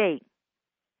mistake.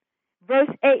 Verse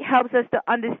 8 helps us to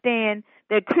understand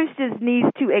that Christians need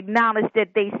to acknowledge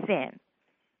that they sin.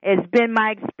 It's been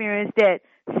my experience that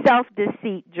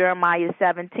self-deceit, Jeremiah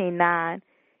 17:9,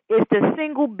 is the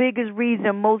single biggest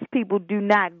reason most people do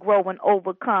not grow and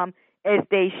overcome as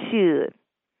they should.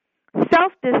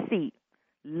 Self-deceit,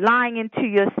 lying into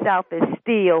yourself, is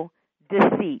still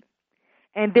deceit.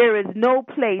 And there is no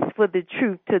place for the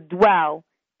truth to dwell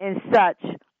in such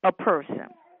a person.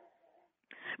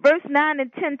 Verse 9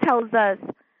 and 10 tells us,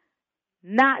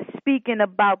 not speaking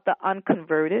about the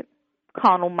unconverted,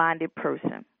 carnal-minded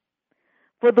person,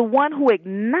 for the one who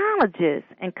acknowledges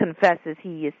and confesses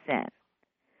he is sin.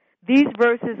 These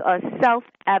verses are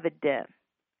self-evident.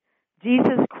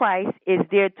 Jesus Christ is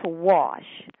there to wash,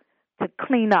 to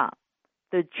clean up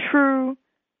the true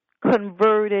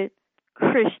converted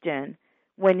Christian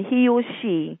when he or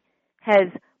she has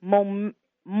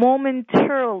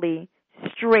momentarily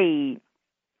strayed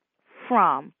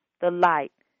from the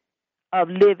light of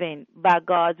living by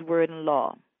God's word and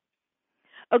law.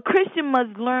 A Christian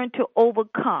must learn to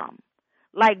overcome,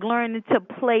 like learning to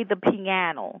play the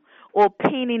piano or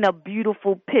painting a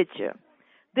beautiful picture.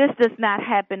 This does not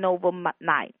happen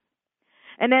overnight.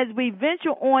 And as we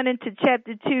venture on into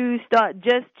chapter 2,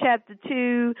 chapter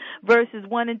 2, verses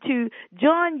 1 and 2,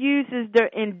 John uses the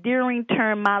endearing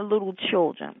term, my little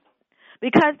children,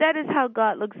 because that is how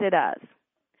God looks at us.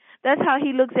 That's how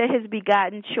he looks at his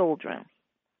begotten children.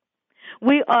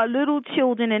 We are little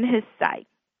children in his sight.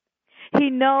 He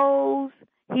knows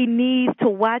he needs to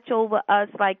watch over us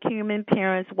like human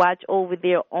parents watch over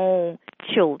their own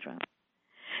children.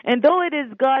 And though it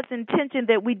is God's intention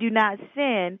that we do not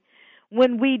sin,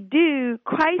 when we do,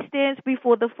 Christ stands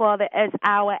before the Father as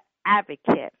our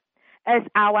advocate, as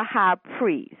our high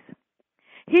priest.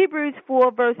 Hebrews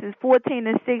 4 verses 14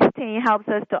 and 16 helps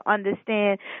us to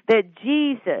understand that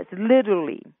Jesus,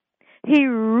 literally, he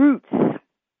roots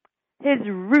his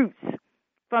roots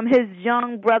from his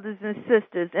young brothers and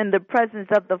sisters in the presence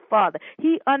of the Father.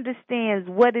 He understands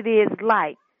what it is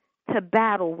like to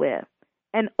battle with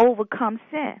and overcome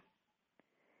sin.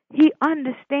 He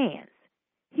understands.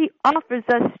 He offers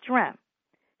us strength.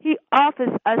 He offers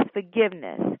us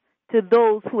forgiveness to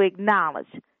those who acknowledge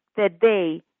that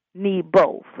they need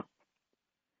both.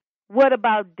 What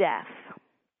about death?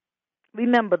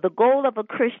 Remember, the goal of a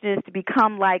Christian is to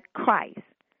become like Christ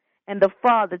and the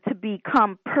Father, to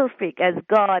become perfect as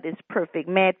God is perfect.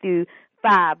 Matthew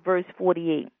 5, verse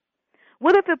 48.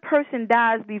 What if a person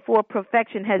dies before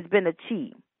perfection has been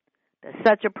achieved? Does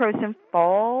such a person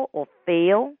fall or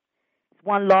fail? Is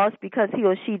one lost because he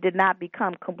or she did not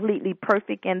become completely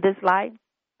perfect in this life?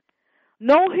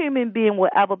 No human being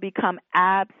will ever become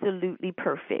absolutely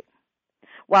perfect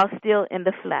while still in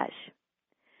the flesh.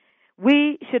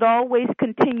 We should always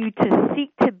continue to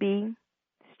seek to be,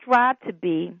 strive to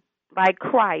be like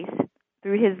Christ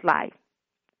through his life.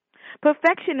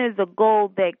 Perfection is a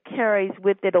goal that carries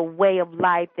with it a way of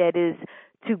life that is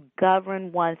to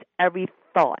govern one's every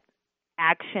thought,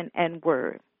 action, and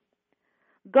word.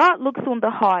 God looks on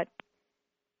the heart,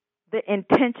 the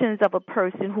intentions of a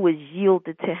person who is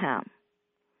yielded to him.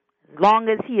 As long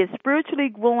as he is spiritually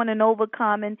growing and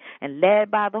overcoming and led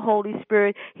by the Holy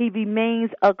Spirit, he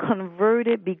remains a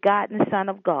converted, begotten Son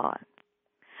of God.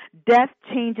 Death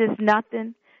changes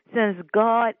nothing, since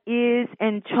God is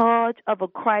in charge of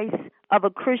a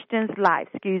Christian's life.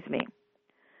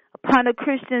 Upon a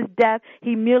Christian's death,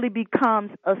 he merely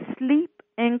becomes asleep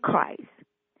in Christ.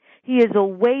 He is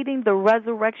awaiting the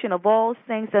resurrection of all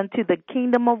saints unto the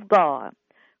kingdom of God.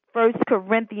 1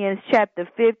 Corinthians chapter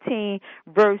 15,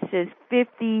 verses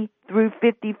 50 through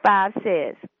 55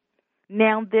 says,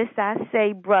 Now this I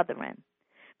say, brethren,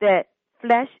 that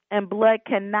flesh and blood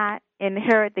cannot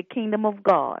inherit the kingdom of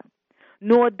God,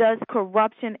 nor does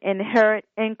corruption inherit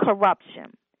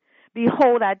incorruption.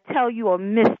 Behold, I tell you a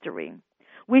mystery.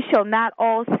 We shall not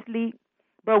all sleep,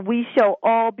 but we shall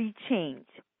all be changed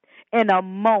in a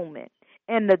moment,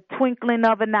 in the twinkling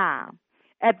of an eye,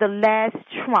 at the last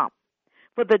trump.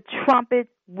 For the trumpet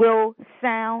will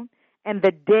sound, and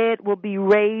the dead will be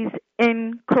raised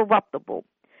incorruptible,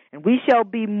 and we shall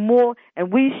be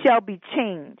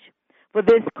changed. For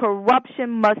this corruption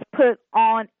must put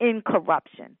on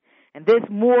incorruption, and this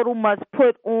mortal must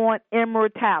put on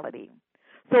immortality.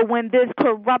 So when this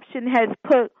corruption has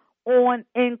put on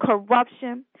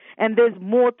incorruption, and this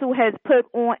mortal has put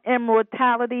on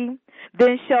immortality,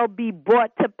 then shall be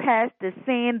brought to pass the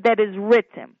saying that is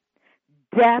written,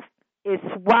 Death is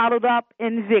swallowed up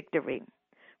in victory.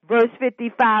 Verse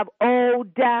 55, O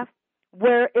death,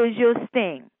 where is your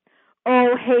sting?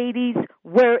 O Hades,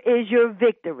 where is your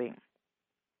victory?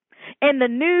 In the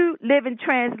New Living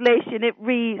Translation, it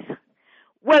reads,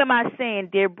 What am I saying,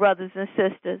 dear brothers and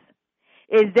sisters?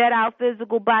 Is that our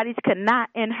physical bodies cannot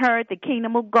inherit the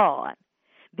kingdom of God.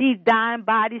 These dying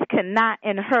bodies cannot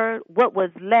inherit what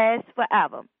was last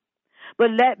forever.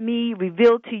 But let me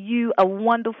reveal to you a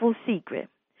wonderful secret.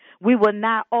 We will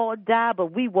not all die,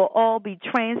 but we will all be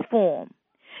transformed.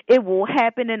 It will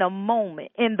happen in a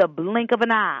moment, in the blink of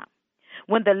an eye.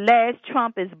 When the last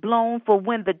trump is blown, for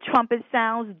when the trumpet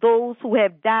sounds, those who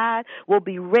have died will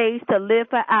be raised to live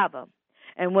forever.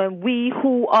 And when we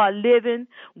who are living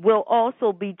will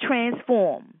also be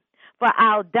transformed. For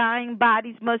our dying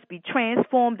bodies must be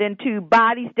transformed into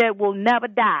bodies that will never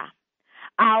die.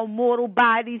 Our mortal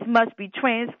bodies must be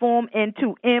transformed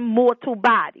into immortal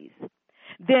bodies.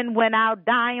 Then when our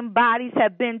dying bodies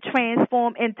have been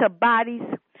transformed into bodies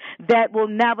that will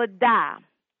never die,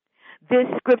 this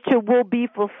scripture will be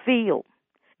fulfilled.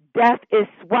 Death is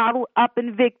swallowed up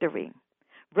in victory.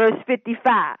 Verse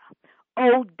 55,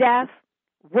 O death,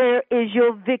 where is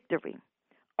your victory?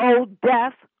 O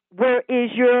death, where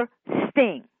is your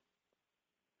sting?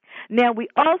 Now we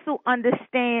also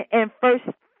understand in 1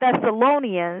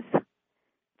 Thessalonians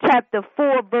chapter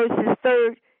 4, verses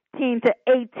 13 to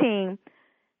 18,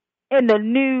 in the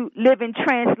New Living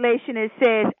Translation, it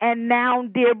says, And now,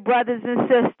 dear brothers and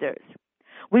sisters,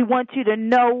 we want you to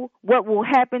know what will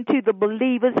happen to the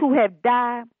believers who have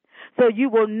died, so you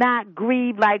will not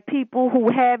grieve like people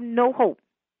who have no hope.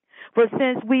 For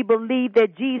since we believe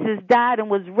that Jesus died and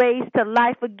was raised to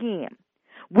life again,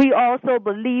 we also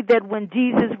believe that when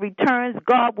Jesus returns,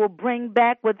 God will bring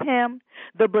back with him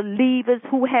the believers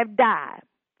who have died.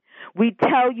 We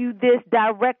tell you this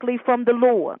directly from the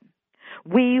Lord.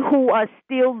 We who are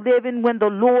still living when the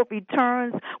Lord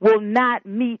returns will not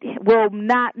meet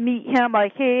him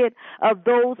ahead of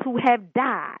those who have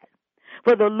died.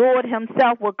 For the Lord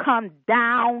himself will come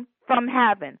down from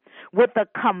heaven with a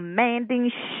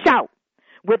commanding shout,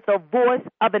 with the voice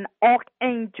of an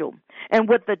archangel and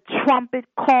with the trumpet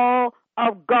call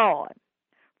of God.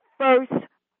 First,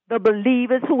 the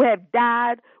believers who have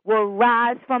died will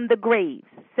rise from the graves.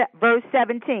 Verse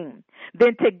 17.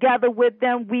 Then together with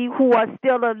them, we who are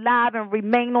still alive and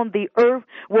remain on the earth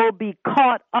will be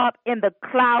caught up in the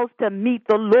clouds to meet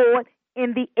the Lord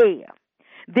in the air.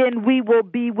 Then we will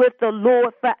be with the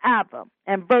Lord forever.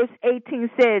 And verse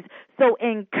 18 says, so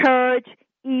encourage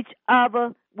each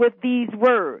other with these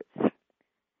words.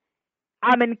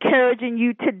 I'm encouraging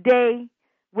you today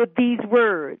with these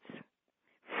words.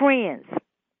 Friends,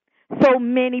 so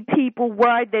many people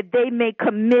worry that they may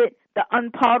commit the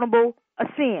unpardonable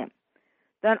sin.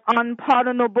 The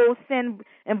unpardonable sin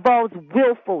involves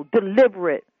willful,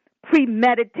 deliberate,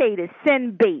 premeditated,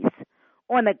 sin based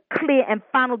on a clear and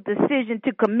final decision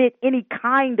to commit any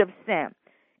kind of sin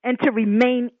and to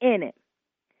remain in it.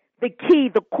 The key,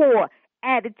 the core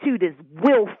attitude is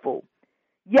willful.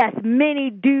 Yes, many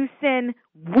do sin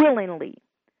willingly,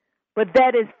 but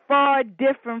that is far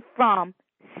different from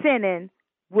sinning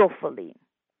willfully.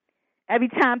 Every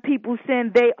time people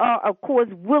sin, they are, of course,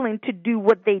 willing to do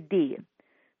what they did,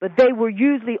 but they were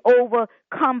usually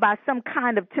overcome by some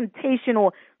kind of temptation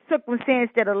or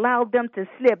circumstance that allowed them to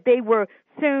slip. They were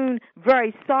soon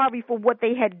very sorry for what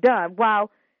they had done,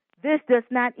 while this does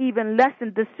not even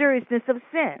lessen the seriousness of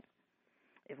sin.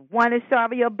 If one is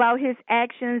sorry about his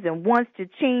actions and wants to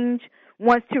change,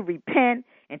 wants to repent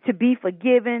and to be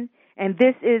forgiven, and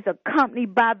this is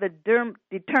accompanied by the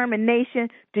determination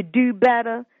to do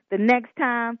better the next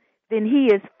time, then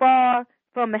he is far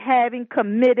from having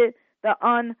committed the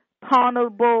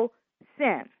unpardonable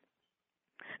sin.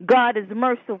 God is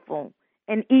merciful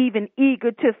and even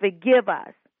eager to forgive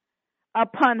us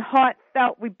upon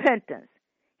heartfelt repentance.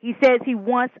 He says he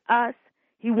wants us,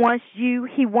 he wants you,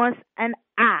 he wants an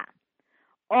I,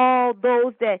 all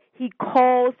those that he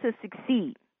calls to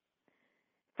succeed.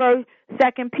 2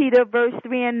 Peter verse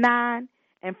 3 and 9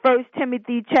 and 1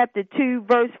 Timothy chapter 2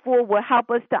 verse 4 will help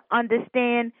us to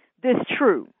understand this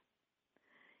truth.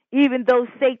 Even though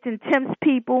Satan tempts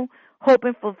people,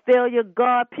 hoping for failure,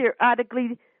 God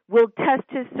periodically will test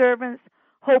his servants,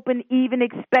 hoping, even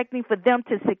expecting for them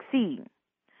to succeed.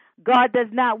 God does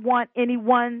not want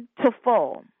anyone to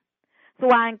fall. So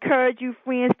I encourage you,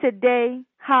 friends, today,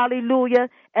 hallelujah,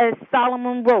 as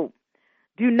Solomon wrote,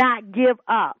 do not give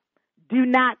up. Do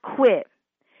not quit.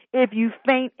 If you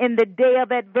faint in the day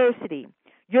of adversity,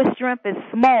 your strength is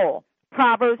small.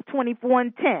 Proverbs 24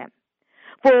 and 10.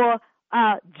 For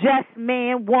a just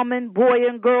man, woman, boy,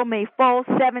 and girl may fall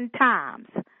 7 times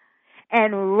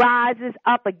and rises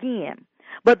up again,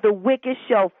 but the wicked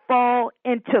shall fall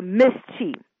into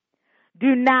mischief.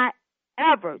 Do not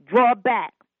ever draw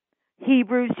back.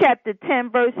 Hebrews chapter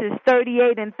 10 verses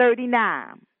 38 and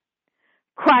 39.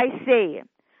 Christ said,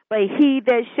 but he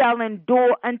that shall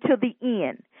endure until the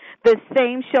end, the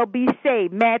same shall be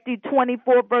saved. Matthew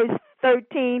 24 verse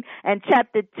 13 and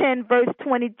chapter 10 verse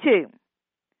 22.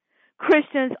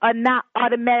 Christians are not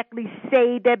automatically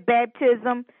saved at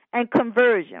baptism and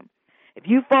conversion. If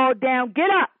you fall down, get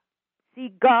up,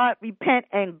 seek God, repent,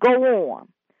 and go on.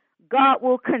 God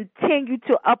will continue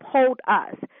to uphold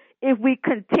us if we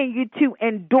continue to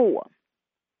endure.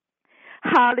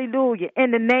 Hallelujah.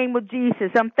 In the name of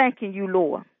Jesus, I'm thanking you,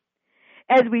 Lord.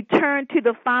 As we turn to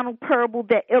the final parable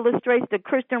that illustrates the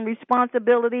Christian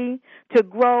responsibility to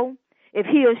grow, if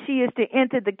he or she is to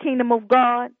enter the kingdom of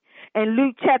God, in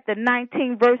Luke chapter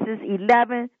 19, verses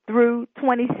 11 through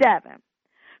 27,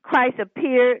 Christ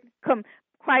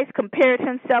compared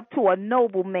himself to a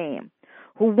nobleman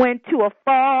who went to a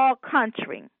far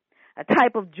country, a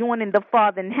type of joining the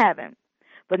Father in heaven,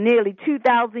 for nearly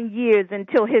 2,000 years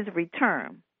until his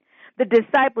return. The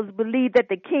disciples believed that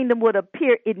the kingdom would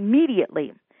appear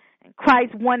immediately, and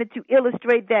Christ wanted to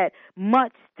illustrate that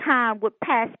much time would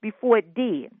pass before it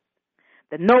did.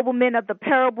 The nobleman of the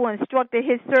parable instructed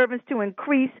his servants to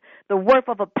increase the worth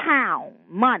of £1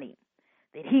 money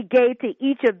that he gave to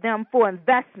each of them for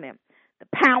investment. The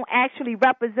pound actually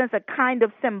represents a kind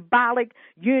of symbolic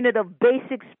unit of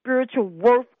basic spiritual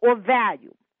worth or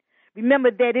value.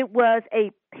 Remember that it was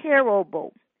a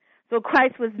parable, so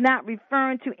Christ was not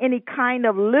referring to any kind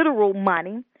of literal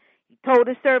money. He told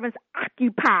his servants,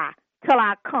 occupy till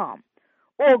I come,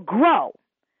 or grow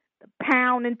the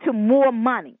pound into more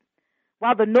money.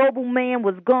 While the nobleman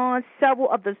was gone, several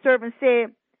of the servants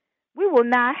said, we will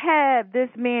not have this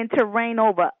man to reign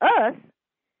over us.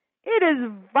 It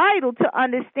is vital to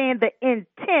understand the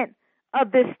intent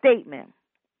of this statement.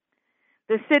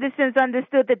 The citizens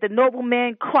understood that the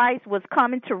nobleman Christ was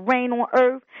coming to reign on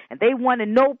earth, and they wanted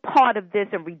no part of this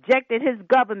and rejected his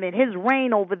government, his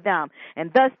reign over them,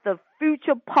 and thus the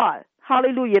future part,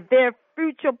 hallelujah, their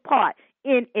future part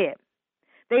in it.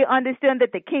 They understood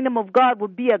that the kingdom of God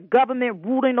would be a government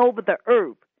ruling over the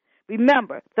earth.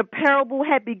 Remember, the parable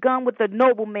had begun with the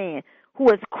nobleman,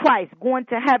 who is Christ, going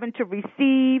to heaven to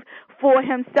receive for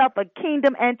himself a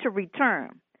kingdom and to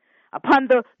return. Upon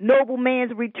the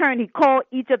nobleman's return, he called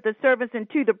each of the servants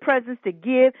into the presence to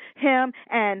give him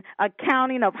an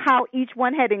accounting of how each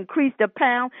one had increased the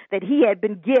pound that he had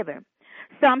been given.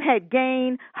 Some had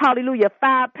gained, hallelujah,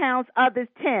 5 pounds, others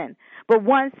 10. But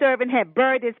one servant had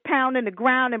buried his pound in the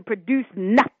ground and produced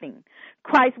nothing.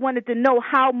 Christ wanted to know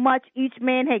how much each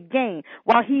man had gained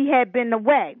while he had been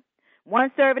away. One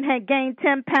servant had gained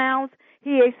 10 pounds.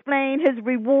 He explained his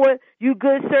reward, "You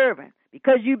good servant.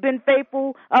 Because you've been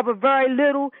faithful of a very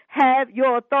little, have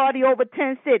your authority over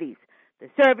 10 cities. The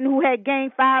servant who had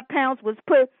gained 5 pounds was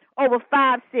put over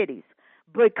 5 cities.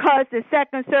 Because the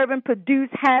second servant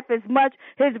produced half as much,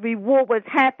 his reward was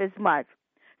half as much.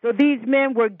 So these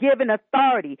men were given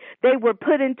authority. They were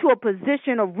put into a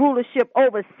position of rulership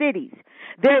over cities.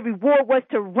 Their reward was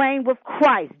to reign with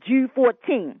Christ, Jude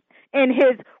 14, in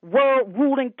his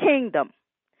world-ruling kingdom.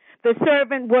 The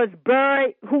servant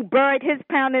who buried his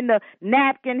pound in the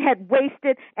napkin had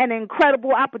wasted an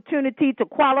incredible opportunity to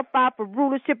qualify for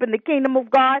rulership in the kingdom of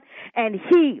God. And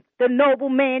he, the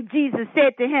nobleman Jesus,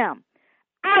 said to him,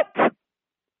 "Out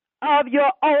of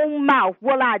your own mouth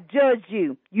will I judge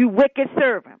you, you wicked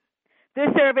servant." This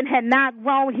servant had not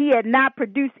grown. He had not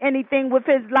produced anything with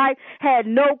his life, had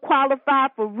no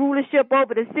qualified for rulership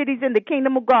over the cities in the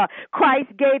kingdom of God.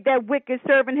 Christ gave that wicked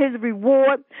servant his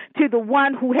reward to the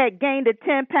one who had gained the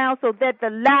 10 pounds, so that the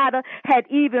latter had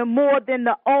even more than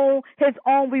his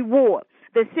own reward.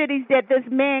 The cities that this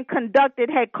man conducted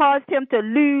had caused him to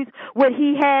lose what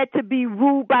he had to be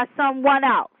ruled by someone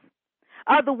else.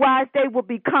 Otherwise, they would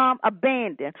become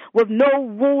abandoned with no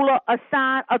ruler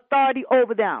assigned authority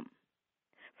over them.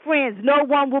 Friends, no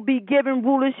one will be given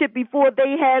rulership before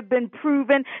they have been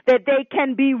proven that they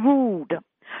can be ruled.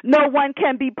 No one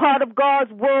can be part of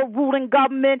God's world-ruling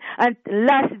government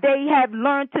unless they have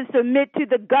learned to submit to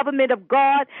the government of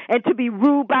God and to be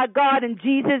ruled by God and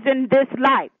Jesus in this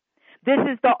life. This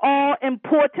is the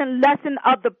all-important lesson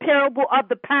of the parable of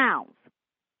the pounds.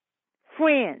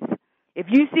 Friends, if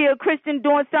you see a Christian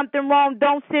doing something wrong,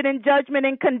 don't sit in judgment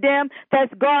and condemn.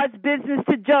 That's God's business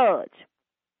to judge.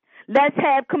 Let's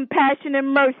have compassion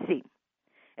and mercy.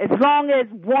 As long as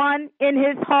one in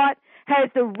his heart has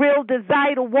the real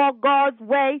desire to walk God's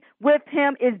way with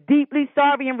him, is deeply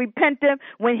sorry and repentant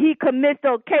when he commits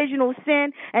the occasional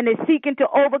sin and is seeking to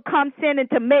overcome sin and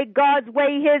to make God's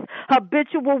way his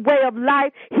habitual way of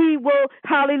life, he will,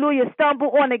 hallelujah,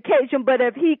 stumble on occasion. But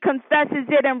if he confesses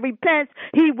it and repents,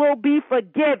 he will be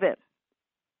forgiven.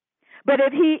 But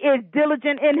if he is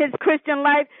diligent in his Christian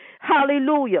life,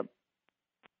 hallelujah,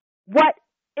 what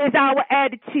is our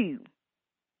attitude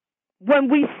when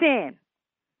we sin?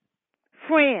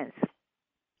 Friends,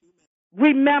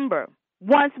 remember,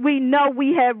 once we know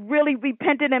we have really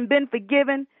repented and been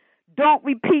forgiven, don't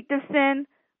repeat the sin,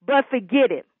 but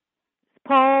forget it.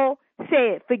 Paul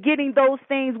said, forgetting those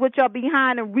things which are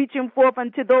behind and reaching forth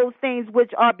unto those things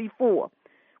which are before.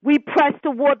 We press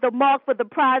toward the mark for the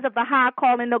prize of the high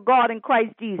calling of God in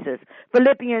Christ Jesus.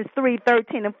 Philippians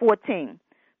 3:13 and 14.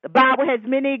 The Bible has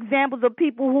many examples of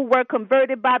people who were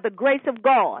converted by the grace of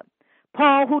God.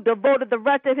 Paul, who devoted the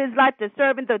rest of his life to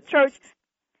serving the church,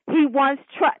 he once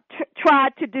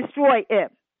tried to destroy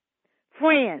it.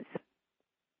 Friends,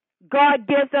 God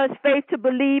gives us faith to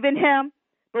believe in him,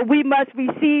 but we must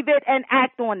receive it and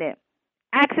act on it.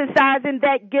 Exercising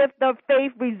that gift of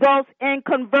faith results in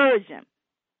conversion.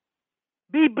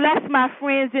 Be blessed, my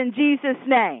friends, in Jesus'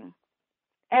 name.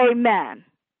 Amen.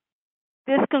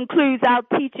 This concludes our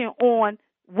teaching on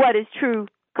what is true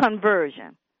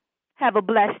conversion. Have a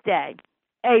blessed day.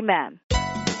 Amen.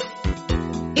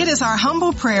 It is our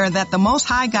humble prayer that the Most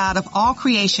High God of all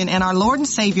creation and our Lord and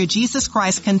Savior Jesus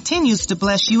Christ continues to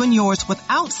bless you and yours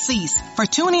without cease for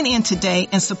tuning in today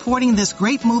and supporting this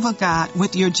great move of God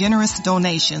with your generous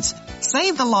donations.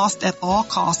 Save the Lost at All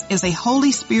Costs is a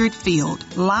Holy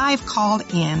Spirit-filled, live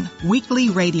called-in weekly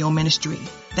radio ministry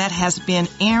that has been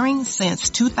airing since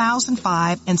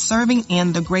 2005 and serving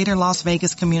in the greater Las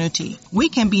Vegas community. We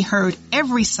can be heard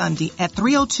every Sunday at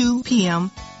 3:02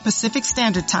 p.m. Pacific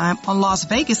Standard Time on Las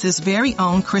Vegas's very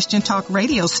own Christian Talk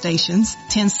radio stations,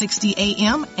 1060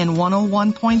 AM and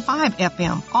 101.5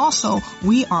 FM. Also,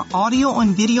 we are audio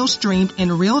and video streamed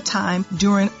in real time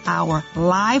during our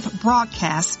live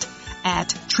broadcast at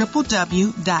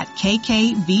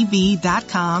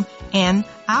www.kkvv.com and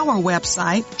our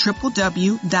website,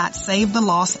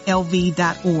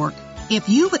 www.savethelostlv.org. If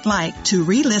you would like to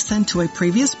re-listen to a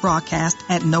previous broadcast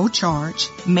at no charge,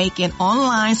 make an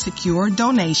online secure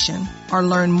donation, or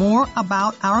learn more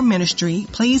about our ministry,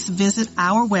 please visit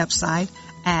our website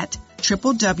at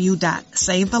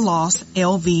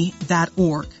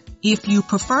www.savethelostlv.org. If you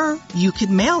prefer, you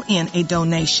could mail in a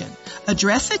donation.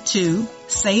 Address it to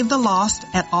Save the Lost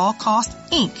at All Costs,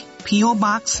 Inc., P.O.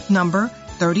 Box number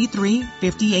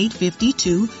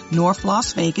 335852, North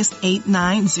Las Vegas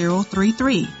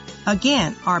 89033.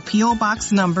 Again, our P.O.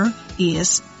 Box number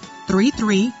is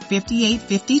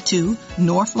 335852,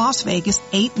 North Las Vegas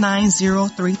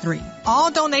 89033. All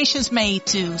donations made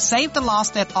to Save the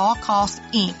Lost at All Costs,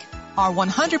 Inc. are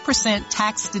 100%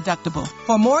 tax deductible.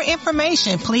 For more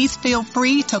information, please feel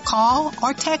free to call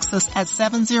or text us at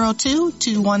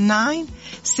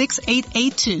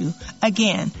 702-219-6882.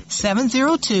 Again,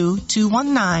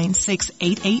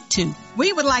 702-219-6882.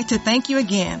 We would like to thank you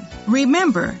again.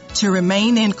 Remember to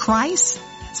remain in Christ,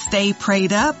 stay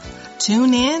prayed up,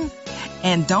 tune in,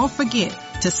 and don't forget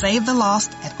to save the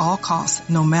lost at all costs,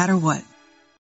 no matter what.